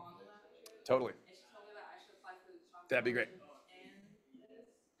Sackness on the lab trip. Totally. And she told me that I should apply for the job. That'd be great. And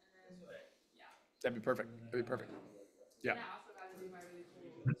this, and then yeah. That'd be perfect. Yeah. And I also got to do my really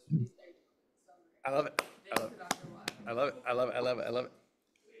cool research summary. I love it. Thanks to Dr. Wiles. I love it.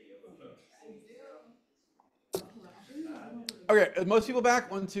 Okay, are most people back?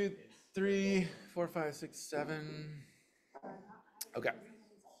 1, 2, 3, 4, 5, 6, 7. Okay.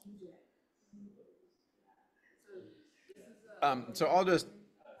 So I'll just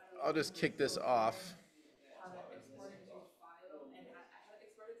kick this off. How to export it to a file, and I had to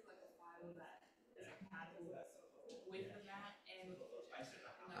export it to like a file that is compatible with the map and with the project.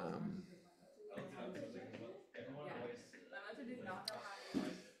 And that was yeah. My mentor did not know how to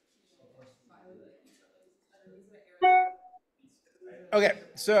use file like these are Okay,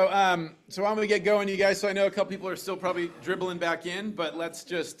 so I'm gonna get going, you guys. So I know a couple people are still probably dribbling back in, but let's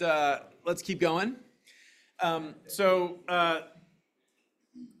just let's keep going. A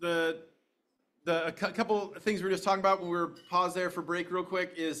couple things we were just talking about when we were paused there for break real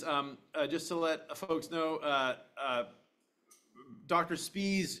quick is just to let folks know, Dr.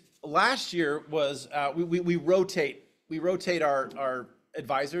 Spees last year was we rotate our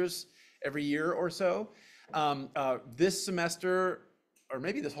advisors every year or so. This semester, or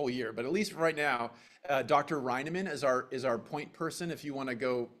maybe this whole year, but at least right now, Dr. Reineman is our point person. If you want to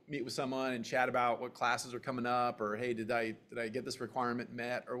go meet with someone and chat about what classes are coming up, or hey, did I get this requirement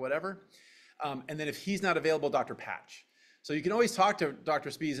met, or whatever. And then if he's not available, Dr. Patch. So you can always talk to Dr.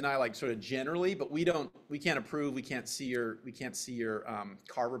 Spees and I, like sort of generally, but we can't approve, we can't see your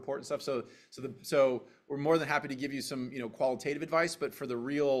CAR report and stuff. So we're more than happy to give you some qualitative advice, but for the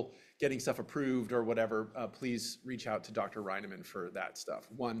real getting stuff approved or whatever, please reach out to Dr. Reineman for that stuff.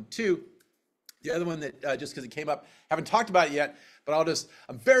 1, 2. The other one that just because it came up, haven't talked about it yet, but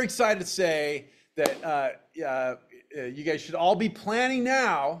I'm very excited to say that you guys should all be planning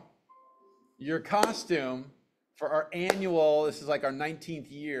now your costume for our annual, this is like our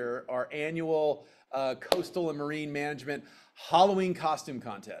 19th year, our annual Coastal and Marine Management Halloween costume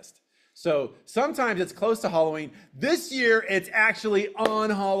contest. So sometimes it's close to Halloween. This year it's actually on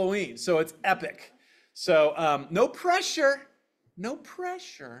Halloween, so it's epic. So no pressure, no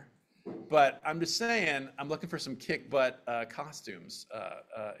pressure. But I'm just saying, I'm looking for some kick butt costumes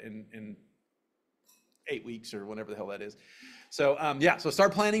in 8 weeks or whatever the hell that is. So yeah, so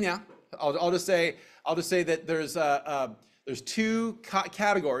start planning now. I'll just say that there's two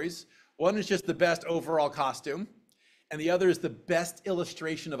categories. One is just the best overall costume, and the other is the best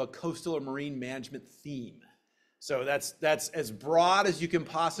illustration of a coastal or marine management theme. So that's as broad as you can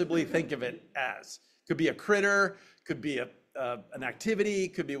possibly think of it as. Could be a critter, could be an activity,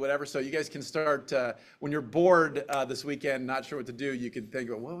 could be whatever. So you guys can start when you're bored this weekend, not sure what to do. You can think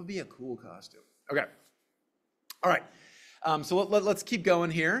about what would be a cool costume. Okay. All right. So let's keep going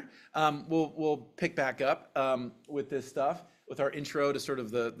here. We'll pick back up with this stuff, with our intro to sort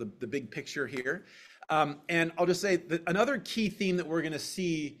of the big picture here. And I'll just say that another key theme that we're going to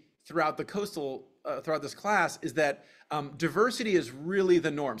see throughout the coastal, throughout this class is that diversity is really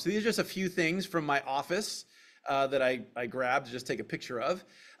the norm. So these are just a few things from my office that I grabbed to just take a picture of.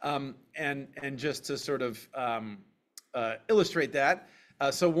 And just to sort of illustrate that.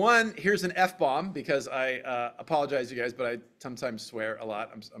 So one, here's an F-bomb, because I apologize, you guys, but I sometimes swear a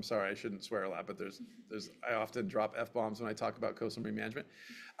lot. I'm sorry, I shouldn't swear a lot, but I often drop F-bombs when I talk about coastal marine management.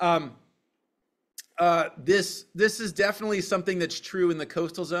 This is definitely something that's true in the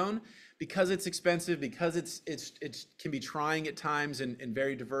coastal zone, because it's expensive, because it can be trying at times and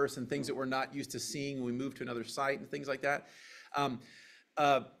very diverse, and things that we're not used to seeing when we move to another site and things like that.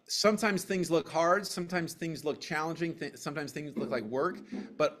 Sometimes things look hard, sometimes things look challenging, sometimes things look like work,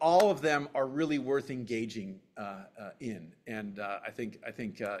 but all of them are really worth engaging in. And I think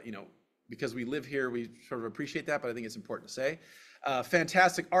you know, because we live here, we sort of appreciate that, but I think it's important to say.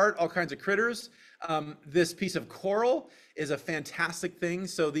 Fantastic art, all kinds of critters. This piece of coral is a fantastic thing.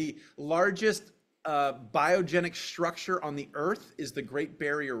 So the largest biogenic structure on the Earth is the Great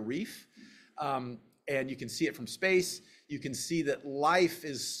Barrier Reef. And you can see it from space. You can see that life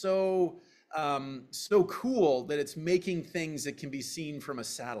is so cool that it's making things that can be seen from a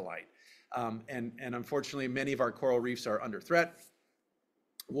satellite. And unfortunately, many of our coral reefs are under threat.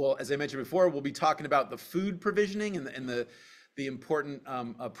 Well, as I mentioned before, we'll be talking about the food provisioning and the important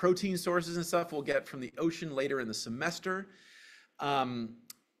protein sources and stuff we'll get from the ocean later in the semester. And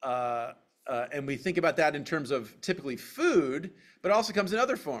we think about that in terms of typically food, but it also comes in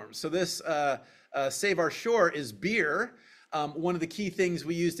other forms. So this Save Our Shore is beer. One of the key things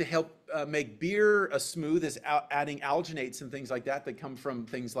we use to help make beer smooth is adding alginates and things like that come from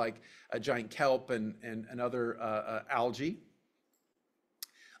things like giant kelp and other algae.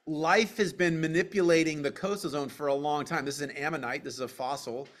 Life has been manipulating the coastal zone for a long time. This is an ammonite. This is a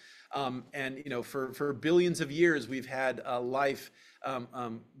fossil. And you know, for billions of years, we've had life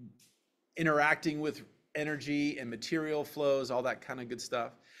interacting with energy and material flows, all that kind of good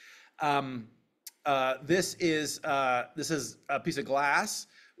stuff. This is a piece of glass,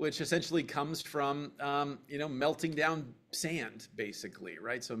 which essentially comes from you know, melting down sand, basically,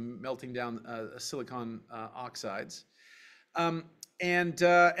 right? So melting down silicon oxides. And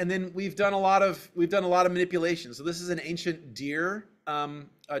then we've done a lot of manipulation. So this is an ancient deer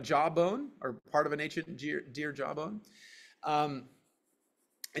jawbone, or part of an ancient deer jawbone.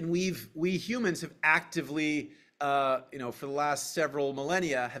 And we humans have actively, you know, for the last several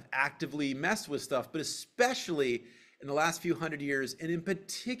millennia, have actively messed with stuff, but especially in the last few hundred years, and in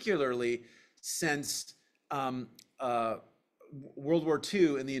particularly since World War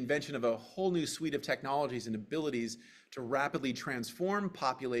II and the invention of a whole new suite of technologies and abilities to rapidly transform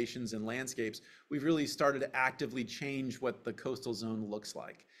populations and landscapes, we've really started to actively change what the coastal zone looks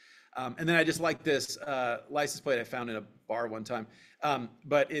like. And then I just like this license plate I found in a bar one time.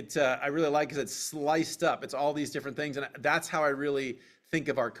 But I really like because it's sliced up. It's all these different things. And that's how I really think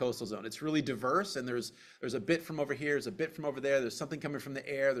of our coastal zone. It's really diverse, and there's a bit from over here, there's a bit from over there, there's something coming from the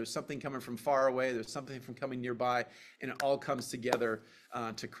air, there's something coming from far away, there's something from coming nearby, and it all comes together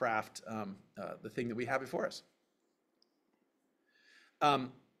to craft the thing that we have before us.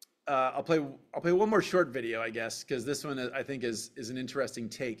 I'll play one more short video, I guess, because this one I think is an interesting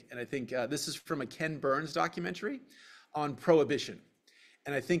take, and I think this is from a Ken Burns documentary on prohibition,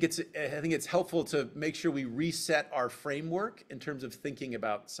 and I think it's helpful to make sure we reset our framework in terms of thinking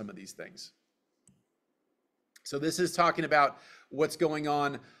about some of these things. So this is talking about what's going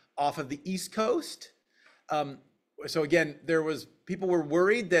on off of the East Coast. So again, people were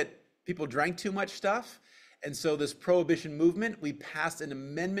worried that people drank too much stuff. And so this prohibition movement, we passed an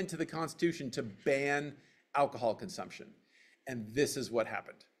amendment to the Constitution to ban alcohol consumption. And this is what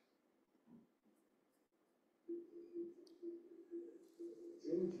happened.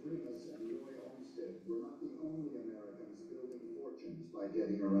 George Remus and Roy Olmsted were not the only Americans building fortunes by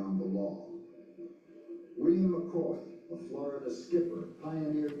getting around the law. William McCoy, a Florida skipper,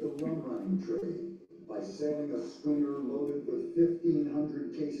 pioneered the rum running trade by sailing a schooner loaded with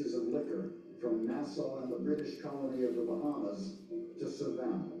 1,500 cases of liquor from Nassau and the British colony of the Bahamas to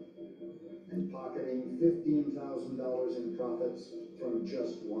Savannah, and pocketing $15,000 in profits from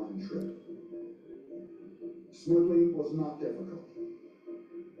just one trip. Smuggling was not difficult.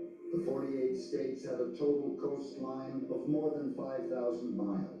 The 48 states had a total coastline of more than 5,000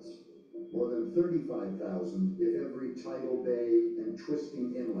 miles, more than 35,000 if every tidal bay and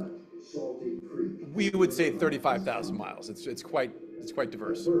twisting inlet, Salty Creek. We would say 35,000 miles. It's quite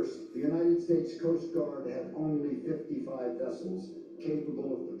diverse. At first, the United States Coast Guard had only 55 vessels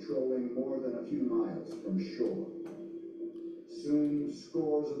capable of patrolling more than a few miles from shore. Soon,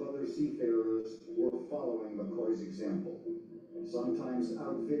 scores of other seafarers were following McCoy's example, sometimes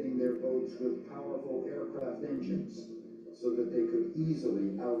outfitting their boats with powerful aircraft engines so that they could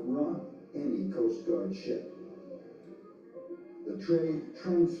easily outrun any Coast Guard ship. The trade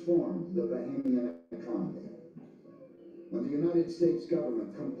transformed the Bahamian economy. When the United States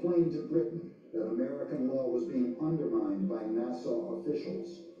government complained to Britain that American law was being undermined by Nassau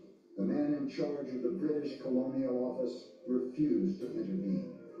officials, the man in charge of the British Colonial Office refused to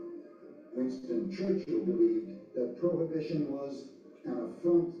intervene. Winston Churchill believed that prohibition was an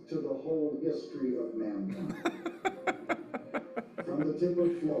affront to the whole history of mankind. From the tip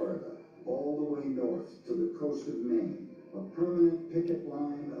of Florida all the way north to the coast of Maine, a permanent picket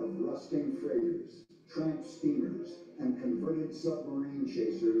line of rusting freighters, tramp steamers, and converted submarine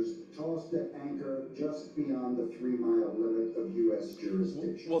chasers tossed at anchor just beyond the 3-mile limit of U.S.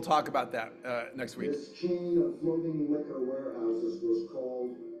 jurisdiction. We'll talk about that next week. This chain of floating liquor warehouses was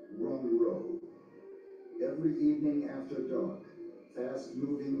called Rum Row. Every evening after dark,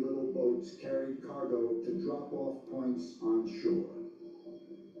 fast-moving little boats carried cargo to drop-off points on shore.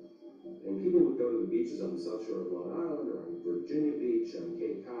 When people would go to the beaches on the south shore of Long Island or on Virginia Beach, on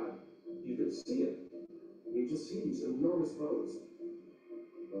Cape Cod, you could see it. You just see these enormous boats.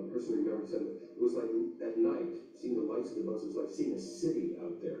 A person remembered said it was like at night, seeing the lights of the boats, it was like seeing a city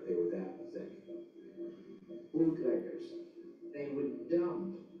out there. They were that thick. Bootleggers. They would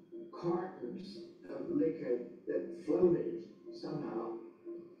dump cartons of liquor that floated somehow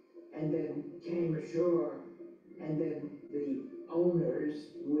and then came ashore, and then the owners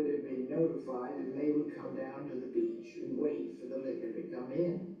would have been notified and they would come down to the beach and wait for the liquor to come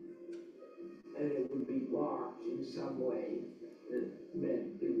in. And it would be marked in some way that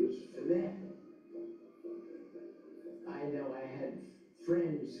meant it was for them. I know I had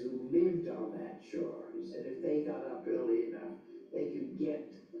friends who lived on that shore who said if they got up early enough, they could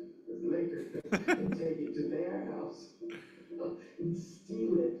get the liquor and take it to their house and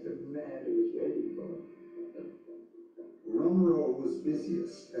steal it from the man who was waiting for it. Rum Row was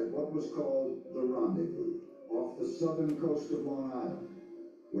busiest at what was called the Rendezvous, off the southern coast of Long Island,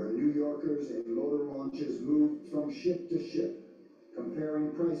 where New Yorkers in motor launches moved from ship to ship,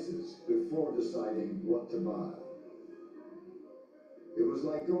 comparing prices before deciding what to buy. It was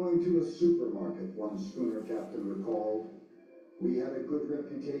like going to a supermarket, one schooner captain recalled. We had a good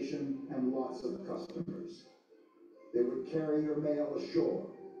reputation and lots of customers. They would carry your mail ashore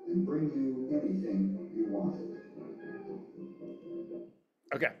and bring you anything you wanted.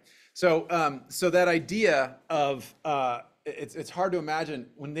 Okay, so that idea of it's hard to imagine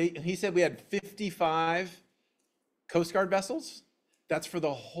when he said we had 55 Coast Guard vessels. That's for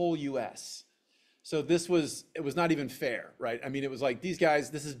the whole U.S. So it was not even fair, right? I mean, it was like these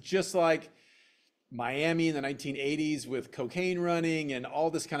guys. This is just like Miami in the 1980s with cocaine running and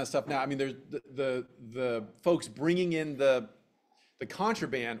all this kind of stuff. Now, I mean, there's the folks bringing in the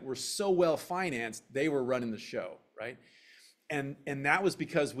contraband were so well financed, they were running the show, right? And that was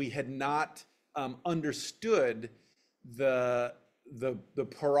because we had not understood the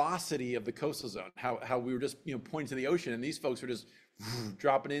porosity of the coastal zone, how we were just pointing to the ocean, and these folks were just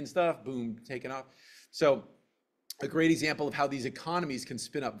dropping in stuff, boom, taking off. So a great example of how these economies can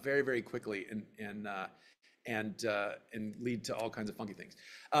spin up very, very quickly and lead to all kinds of funky things.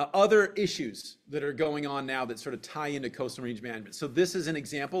 Other issues that are going on now that sort of tie into coastal range management. So this is an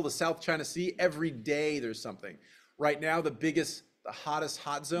example, the South China Sea. Every day there's something. Right now, the hottest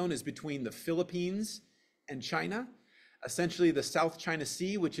hot zone is between the Philippines and China. Essentially, the South China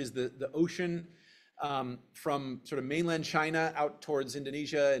Sea, which is the ocean from sort of mainland China out towards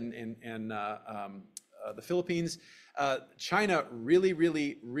Indonesia and the Philippines. China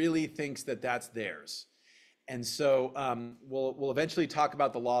really thinks that that's theirs. And so we'll eventually talk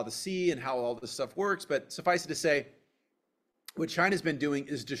about the law of the sea and how all this stuff works. But suffice it to say, what China's been doing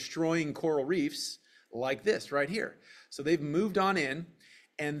is destroying coral reefs like this right here. So they've moved on in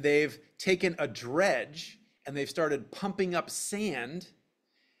and they've taken a dredge and they've started pumping up sand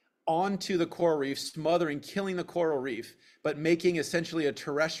onto the coral reef, smothering, killing the coral reef, but making essentially a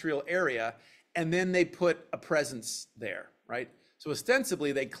terrestrial area. And then they put a presence there, right? So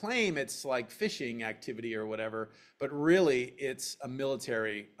ostensibly they claim it's like fishing activity or whatever, but really it's a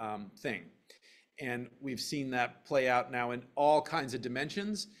military thing. And we've seen that play out now in all kinds of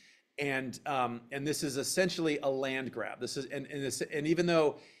dimensions. And this is essentially a land grab. This is, and even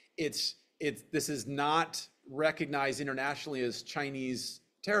though this is not recognized internationally as Chinese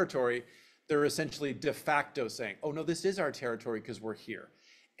territory, they're essentially de facto saying, oh no, this is our territory because we're here.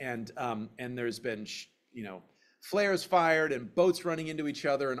 And there's been, flares fired and boats running into each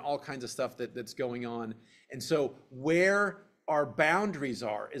other and all kinds of stuff that's going on. And so where our boundaries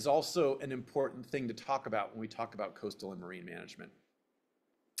are is also an important thing to talk about when we talk about coastal and marine management.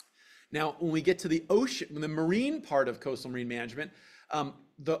 Now, when we get to the ocean, the marine part of coastal marine management,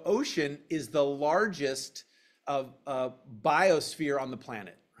 the ocean is the largest biosphere on the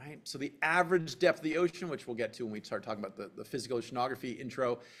planet, right? So the average depth of the ocean, which we'll get to when we start talking about the physical oceanography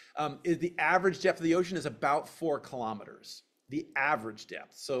intro, is the average depth of the ocean is about 4 kilometers, the average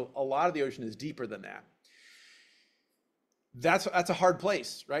depth. So a lot of the ocean is deeper than that. That's a hard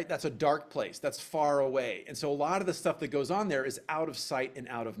place, right? That's a dark place. That's far away. And so a lot of the stuff that goes on there is out of sight and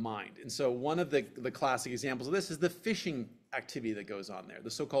out of mind. And so one of the classic examples of this is the fishing activity that goes on there,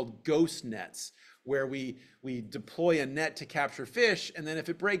 the so-called ghost nets, where we deploy a net to capture fish, and then if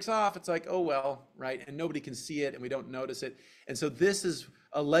it breaks off, it's like, oh well, right? And nobody can see it and we don't notice it. And so this is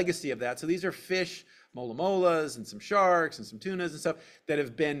a legacy of that. So these are fish, mola molas and some sharks and some tunas and stuff that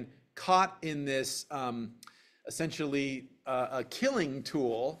have been caught in this essentially a killing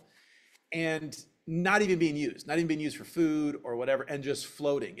tool and not even being used for food or whatever, and just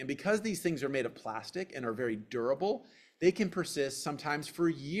floating. And because these things are made of plastic and are very durable, they can persist sometimes for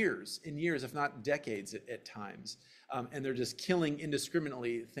years and years, if not decades at times. And they're just killing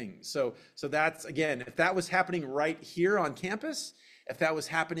indiscriminately things. So that's, again, if that was happening right here on campus, if that was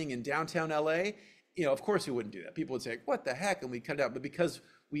happening in downtown LA, of course we wouldn't do that. People would say, what the heck? And we cut it out. But because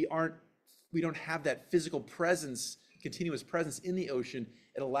we don't have that physical presence, continuous presence in the ocean,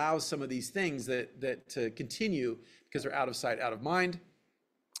 it allows some of these things that to continue because they're out of sight, out of mind.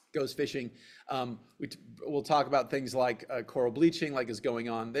 Goes fishing. We'll talk about things like coral bleaching, like is going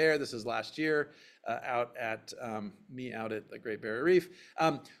on there. This is last year out at the Great Barrier Reef.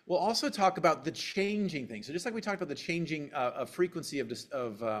 We'll also talk about the changing things. So just like we talked about the changing frequency of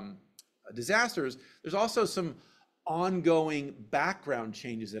disasters, there's also some ongoing background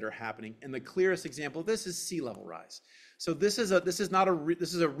changes that are happening. And the clearest example of this is sea level rise. So this is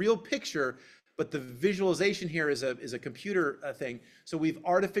a real picture, but the visualization here is a computer thing. So we've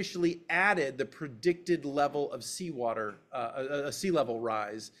artificially added the predicted level of seawater, a sea level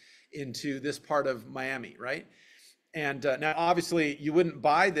rise into this part of Miami, right? And now obviously you wouldn't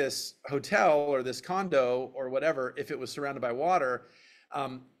buy this hotel or this condo or whatever if it was surrounded by water.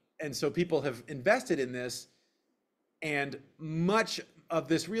 And so people have invested in this, and much of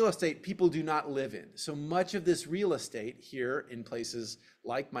this real estate people do not live in. So much of this real estate here in places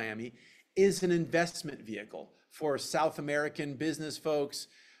like Miami is an investment vehicle for South American business folks,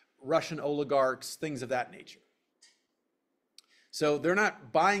 Russian oligarchs, things of that nature. So they're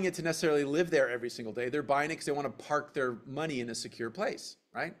not buying it to necessarily live there every single day. They're buying it because they want to park their money in a secure place,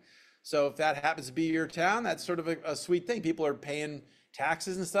 right? So if that happens to be your town, that's sort of a sweet thing. People are paying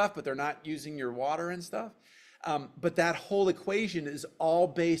taxes and stuff, but they're not using your water and stuff. But that whole equation is all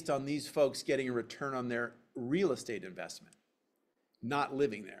based on these folks getting a return on their real estate investment, not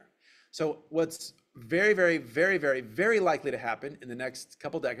living there. So what's very, very, very, very, very likely to happen in the next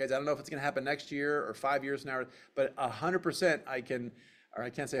couple decades, I don't know if it's going to happen next year or 5 years from now, but 100% I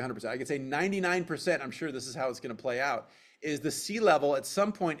can't say 100%, I can say 99%, I'm sure this is how it's going to play out, is the sea level at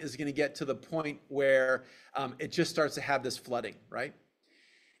some point is going to get to the point where it just starts to have this flooding, right?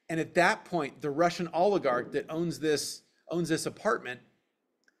 And at that point, the Russian oligarch that owns this apartment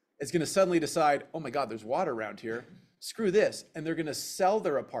is going to suddenly decide, oh my God, there's water around here. Screw this. And they're going to sell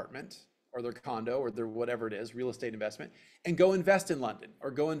their apartment or their condo or their whatever it is, real estate investment, and go invest in London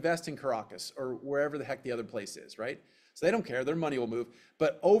or go invest in Caracas or wherever the heck the other place is, right? So they don't care. Their money will move.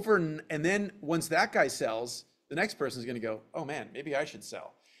 But and then once that guy sells, the next person is going to go, oh man, maybe I should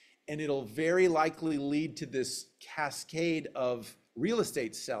sell. And it'll very likely lead to this cascade of real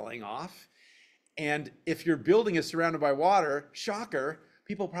estate selling off. And if your building is surrounded by water, shocker,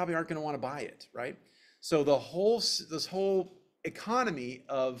 people probably aren't going to want to buy it, right? So this whole economy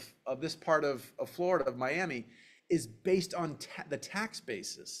of this part of Florida, of Miami, is based on the tax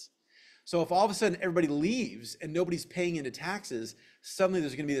basis. So if all of a sudden everybody leaves and nobody's paying into taxes, suddenly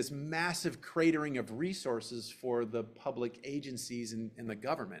there's going to be this massive cratering of resources for the public agencies and the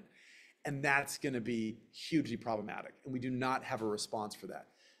government. And that's going to be hugely problematic. And we do not have a response for that.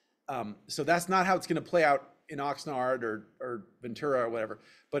 So that's not how it's going to play out in Oxnard or Ventura or whatever.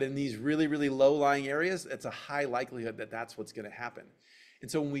 But in these really, really low-lying areas, it's a high likelihood that that's what's going to happen. And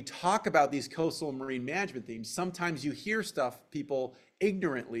so when we talk about these coastal and marine management themes, sometimes you hear stuff people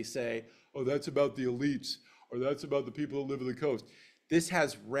ignorantly say, oh, that's about the elites, or that's about the people that live on the coast. This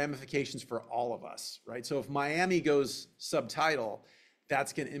has ramifications for all of us, right? So if Miami goes subtidal,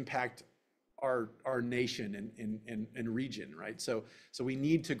 that's going to impact our nation and region, right? So we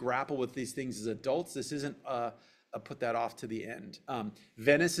need to grapple with these things as adults. This isn't a put that off to the end.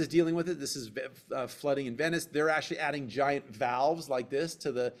 Venice is dealing with it. This is flooding in Venice. They're actually adding giant valves like this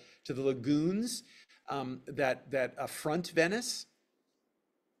to the lagoons that front Venice.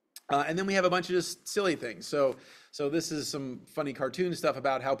 And then we have a bunch of just silly things. So this is some funny cartoon stuff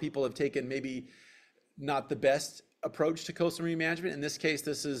about how people have taken maybe not the best approach to coastal marine management. In this case,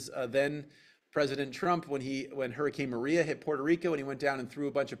 this is then President Trump when Hurricane Maria hit Puerto Rico, and he went down and threw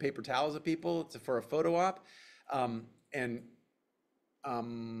a bunch of paper towels at people for a photo op. I'm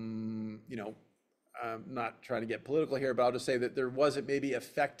not trying to get political here, but I'll just say that there wasn't maybe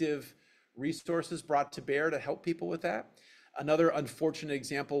effective resources brought to bear to help people with that. Another unfortunate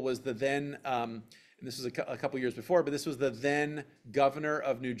example was the then, and this was a couple years before, but this was the then governor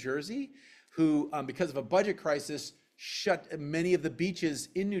of New Jersey, who, because of a budget crisis, shut many of the beaches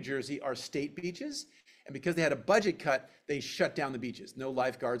in New Jersey are state beaches. And because they had a budget cut, they shut down the beaches, no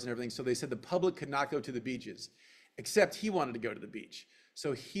lifeguards and everything. So they said the public could not go to the beaches, except he wanted to go to the beach.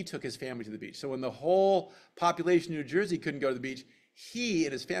 So he took his family to the beach. So when the whole population of New Jersey couldn't go to the beach, he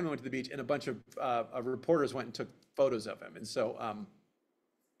and his family went to the beach, and a bunch of reporters went and took photos of him. And so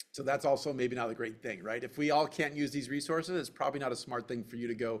that's also maybe not a great thing, right? If we all can't use these resources, it's probably not a smart thing for you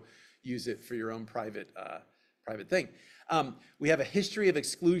to go use it for your own private thing. We have a history of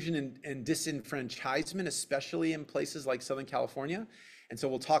exclusion and disenfranchisement, especially in places like Southern California. And so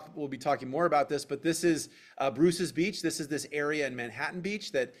we'll be talking more about this, but this is Bruce's Beach. This is this area in Manhattan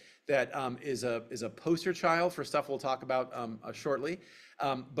Beach that is a poster child for stuff we'll talk about shortly.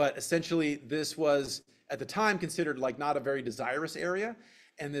 But essentially this was at the time considered like not a very desirous area.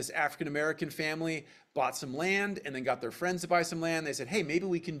 And this African-American family bought some land and then got their friends to buy some land. They said, hey, maybe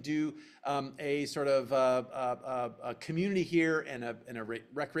we can do a sort of a community here and a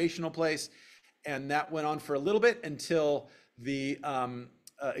recreational place. And that went on for a little bit until the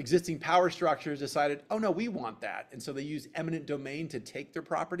existing power structures decided, oh no, we want that. And so they used eminent domain to take their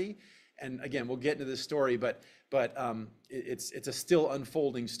property. And again, we'll get into this story, but it's a still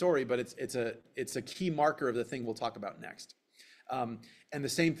unfolding story, but it's a key marker of the thing we'll talk about next. And the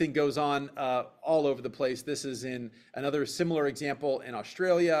same thing goes on all over the place. This is in another similar example in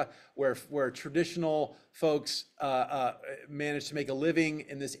Australia, where traditional folks managed to make a living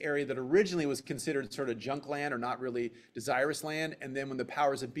in this area that originally was considered sort of junk land or not really desirous land. And then when the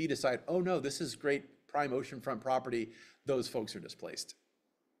powers that be decide, oh no, this is great prime oceanfront property, those folks are displaced.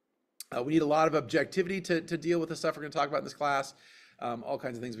 We need a lot of objectivity to deal with the stuff we're going to talk about in this class. All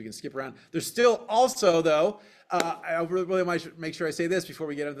kinds of things we can skip around. There's still also, though, I really want to make sure I say this before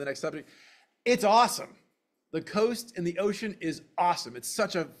we get into the next subject. It's awesome. The coast and the ocean is awesome. It's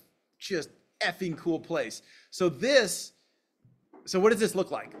such a just effing cool place. So what does this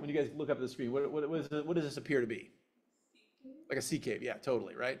look like when you guys look up at the screen? What does this appear to be? Like a sea cave. Yeah,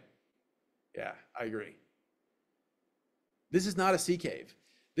 totally, right? Yeah, I agree. This is not a sea cave.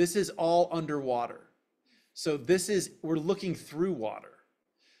 This is all underwater. So we're looking through water.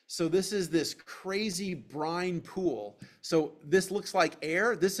 So this is this crazy brine pool. So this looks like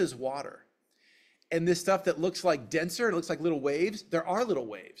air, this is water. And this stuff that looks like denser, it looks like little waves, there are little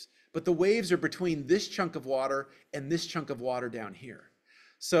waves, but the waves are between this chunk of water and this chunk of water down here.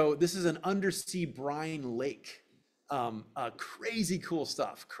 So this is an undersea brine lake. Crazy cool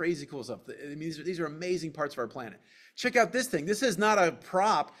stuff, crazy cool stuff. I mean, these are amazing parts of our planet. Check out this thing. This is not a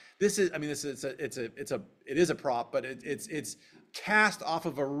prop. It is a prop, but it's cast off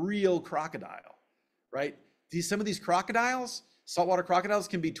of a real crocodile, right? Some of these crocodiles, saltwater crocodiles,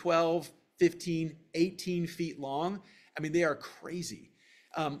 can be 12, 15, 18 feet long. I mean, they are crazy.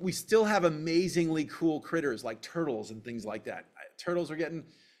 We still have amazingly cool critters like turtles and things like that. Turtles are getting,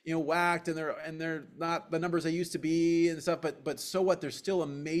 whacked, and they're not the numbers they used to be and stuff. But so what? There's still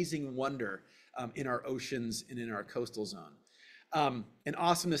amazing wonder in our oceans and in our coastal zone. And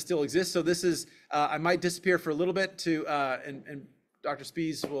awesomeness still exists. So this is, I might disappear for a little bit to, and Dr.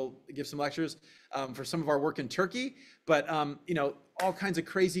 Spies will give some lectures for some of our work in Turkey, but you know, all kinds of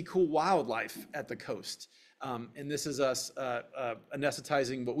crazy cool wildlife at the coast. And this is us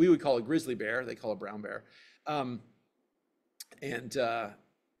anesthetizing what we would call a grizzly bear. They call a brown bear. And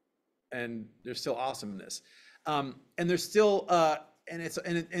there's still awesomeness. And there's still,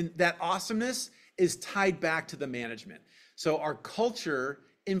 and that awesomeness is tied back to the management. So our culture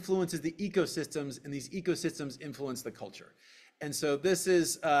influences the ecosystems, and these ecosystems influence the culture. And so this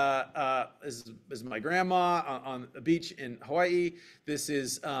is my grandma on a beach in Hawaii. This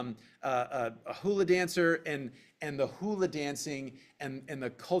is a hula dancer, and the hula dancing and the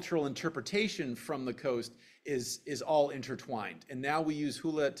cultural interpretation from the coast is all intertwined. And now we use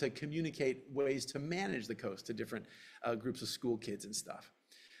hula to communicate ways to manage the coast to different groups of school kids and stuff.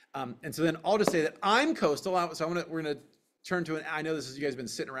 And so then I'll just say that I'm coastal. So we're gonna turn to I know you guys have been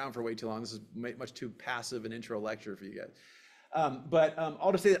sitting around for way too long. This is much too passive an intro lecture for you guys. But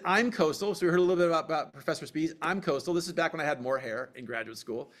I'll just say that I'm coastal. So we heard a little bit about Professor Spies. I'm coastal. This is back when I had more hair in graduate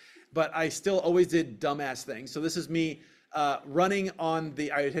school, but I still always did dumbass things. So this is me running on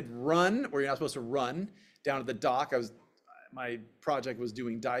I had run where you're not supposed to run down at the dock. My project was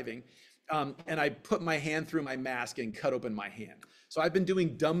doing diving. And I put my hand through my mask and cut open my hand. So I've been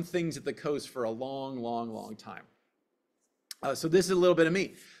doing dumb things at the coast for a long, long, long time. So this is a little bit of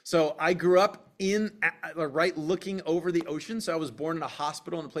me. So I grew up right looking over the ocean. So I was born in a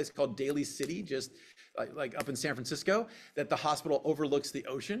hospital in a place called Daly City, just like up in San Francisco, that the hospital overlooks the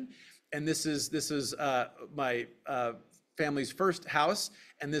ocean. And this is my family's first house.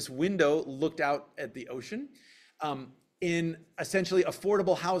 And this window looked out at the ocean in essentially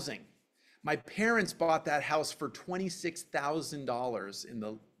affordable housing. My parents bought that house for $26,000 in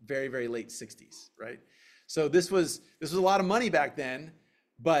the very, very late 60s, right? So this was a lot of money back then,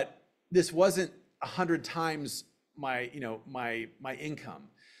 but this wasn't 100 times my income.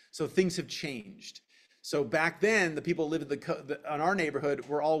 So things have changed. So back then, the people who lived in our neighborhood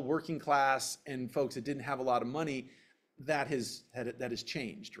were all working class and folks that didn't have a lot of money. That has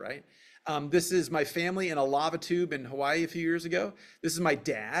changed, right? This is my family in a lava tube in Hawaii a few years ago. This is my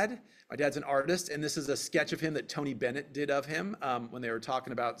dad. My dad's an artist, and this is a sketch of him that Tony Bennett did of him when they were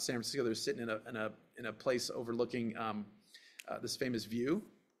talking about San Francisco. They were sitting in a place overlooking this famous view.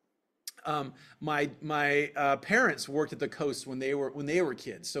 My parents worked at the coast when they were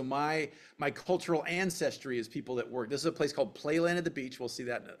kids. So my cultural ancestry is people that work. This is a place called Playland at the Beach. We'll see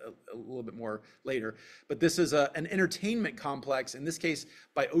that a little bit more later. But this is an entertainment complex, in this case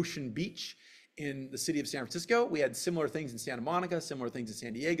by Ocean Beach in the city of San Francisco. We had similar things in Santa Monica, similar things in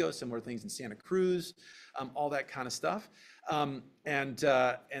San Diego, similar things in Santa Cruz, all that kind of stuff. And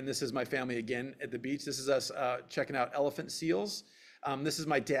this is my family again at the beach. This is us checking out elephant seals. This is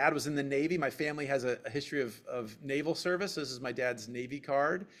my dad was in the Navy. My family has a history of naval service. This is my dad's Navy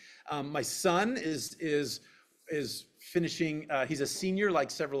card. My son is finishing, he's a senior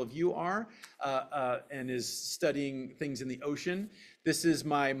like several of you are, and is studying things in the ocean. This is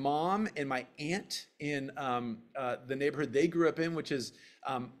my mom and my aunt in the neighborhood they grew up in, which was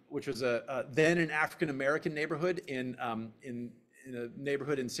then an African-American neighborhood in a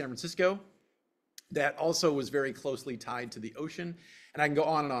neighborhood in San Francisco that also was very closely tied to the ocean. And I can go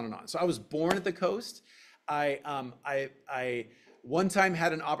on and on and on. So I was born at the coast. I one time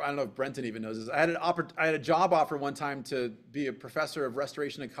had an offer. I don't know if Brenton even knows this. I had a job offer one time to be a professor of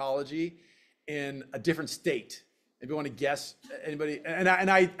restoration ecology in a different state. If you want to guess, anybody? And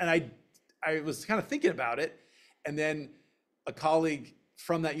I was kind of thinking about it, and then a colleague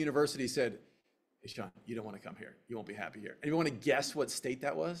from that university said, "Hey, Sean, you don't want to come here. You won't be happy here." And you want to guess what state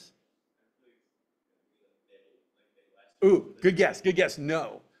that was? Ooh, good guess. Good guess.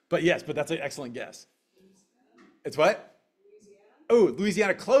 No, but yes, but that's an excellent guess. It's what? Oh,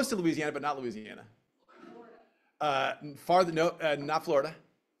 Louisiana, close to Louisiana, but not Louisiana. Farther, no, not Florida.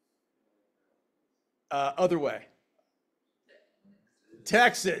 Other way.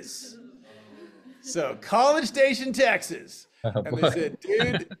 Texas. So College Station, Texas. And they said,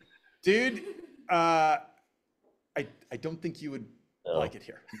 dude, I don't think you would like it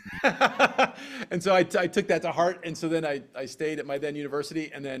here. And so I took that to heart. And so then I stayed at my then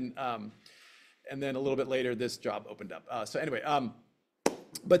university, and then a little bit later, this job opened up. So anyway,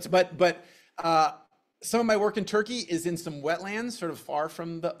 but some of my work in Turkey is in some wetlands, sort of far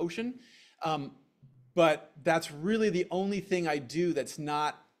from the ocean. But that's really the only thing I do that's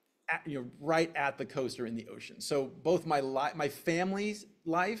not right at the coast or in the ocean. So both my family's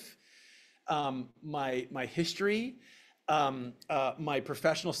life, my history, my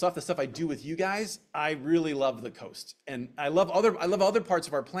professional stuff, the stuff I do with you guys, I really love the coast, and I love other parts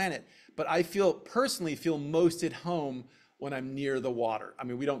of our planet. But I personally feel most at home when I'm near the water. I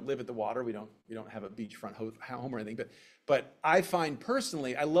mean, we don't live at the water. We don't have a beachfront home or anything. But I find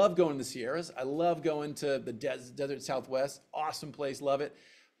personally, I love going to the Sierras. I love going to the desert Southwest. Awesome place, love it.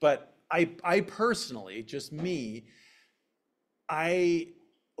 But I personally, just me, I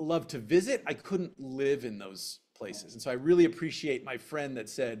love to visit. I couldn't live in those places. And so I really appreciate my friend that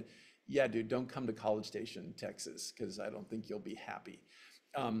said, yeah, dude, don't come to College Station, Texas, because I don't think you'll be happy.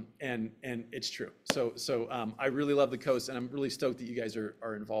 And it's true. So I really love the coast, and I'm really stoked that you guys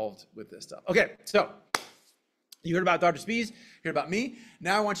are involved with this stuff. Okay, so you heard about Dr. Spees, you heard about me.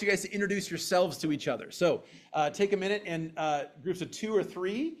 Now I want you guys to introduce yourselves to each other. So take a minute and groups of 2 or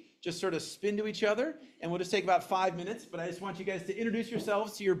 3, just sort of spin to each other, and we'll just take about 5 minutes. But I just want you guys to introduce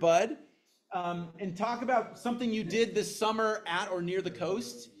yourselves to your bud, and talk about something you did this summer at or near the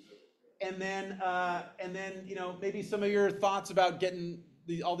coast, and then maybe some of your thoughts about getting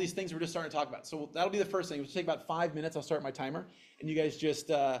all these things we're just starting to talk about. So that'll be the first thing. We'll take about 5 minutes. I'll start my timer, and you guys just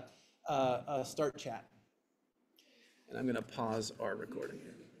start chat. And I'm gonna pause our recording.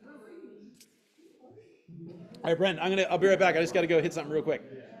 All right, Brent, I'll be right back. I just got to go hit something real quick.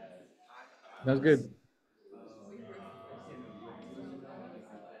 That's good.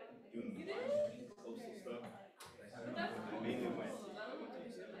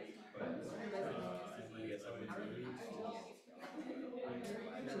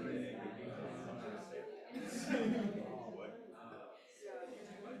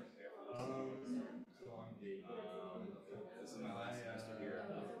 This is my last semester here.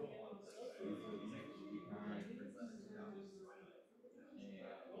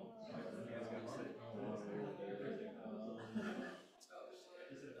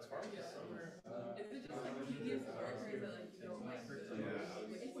 Is it just like tedious work, or is it like you don't like what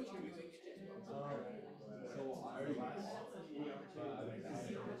you're doing in general? I heard a lot of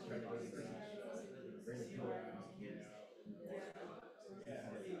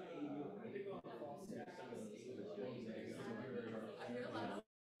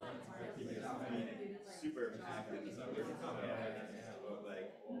Super active this summer. But like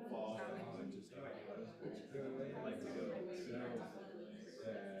fall, I like to go.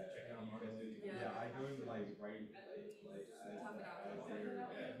 yeah, I joined like right tough it out. Yeah,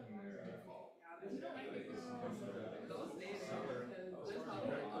 but you don't like it. Those days because there's not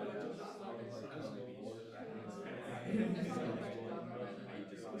a lot of Are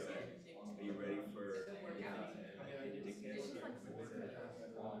you ready for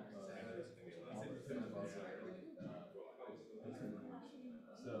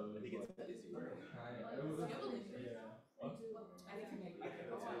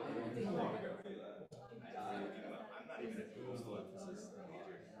I'm not even a coastal emphasis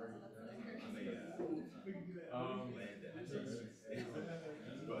major. I'm a land emphasis.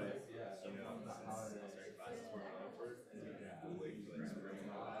 But since I'll start classes where I'm offered, we'll wait for like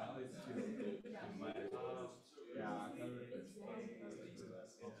spring. We might as well just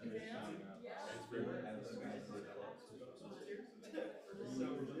So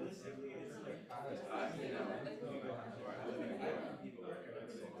realistically, it's like I live in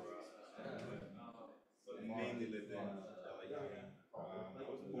but mainly lived in LA County. I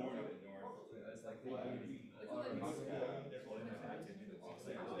was born up north,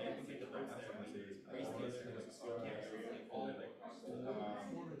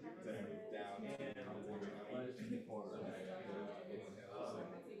 then I moved down to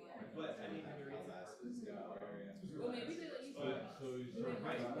but I didn't have classes. well, maybe they let you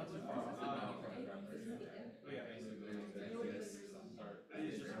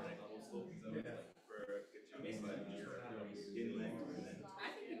It's just like coastal, so like for a good chunk of my year,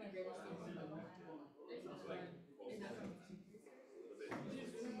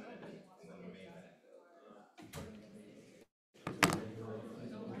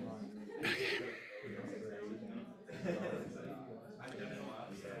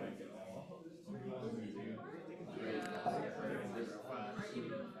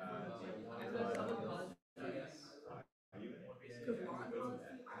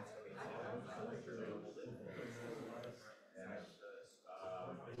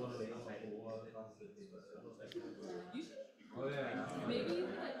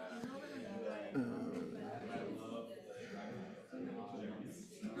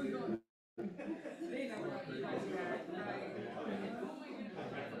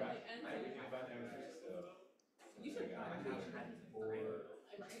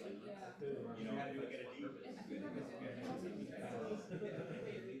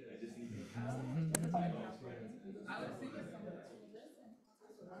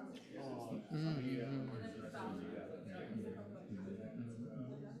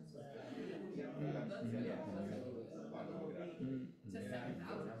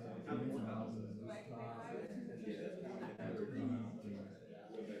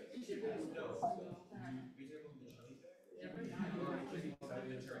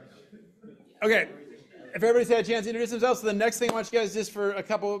 Okay, if everybody's had a chance to introduce themselves, so the next thing I want you guys just for a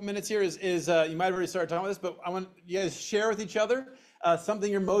couple of minutes here is you might have already started talking about this, but I want you guys to share with each other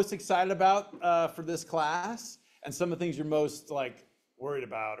something you're most excited about for this class, and some of the things you're most like worried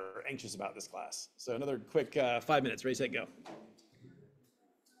about or anxious about this class. So another quick 5 minutes. Ready, set, go.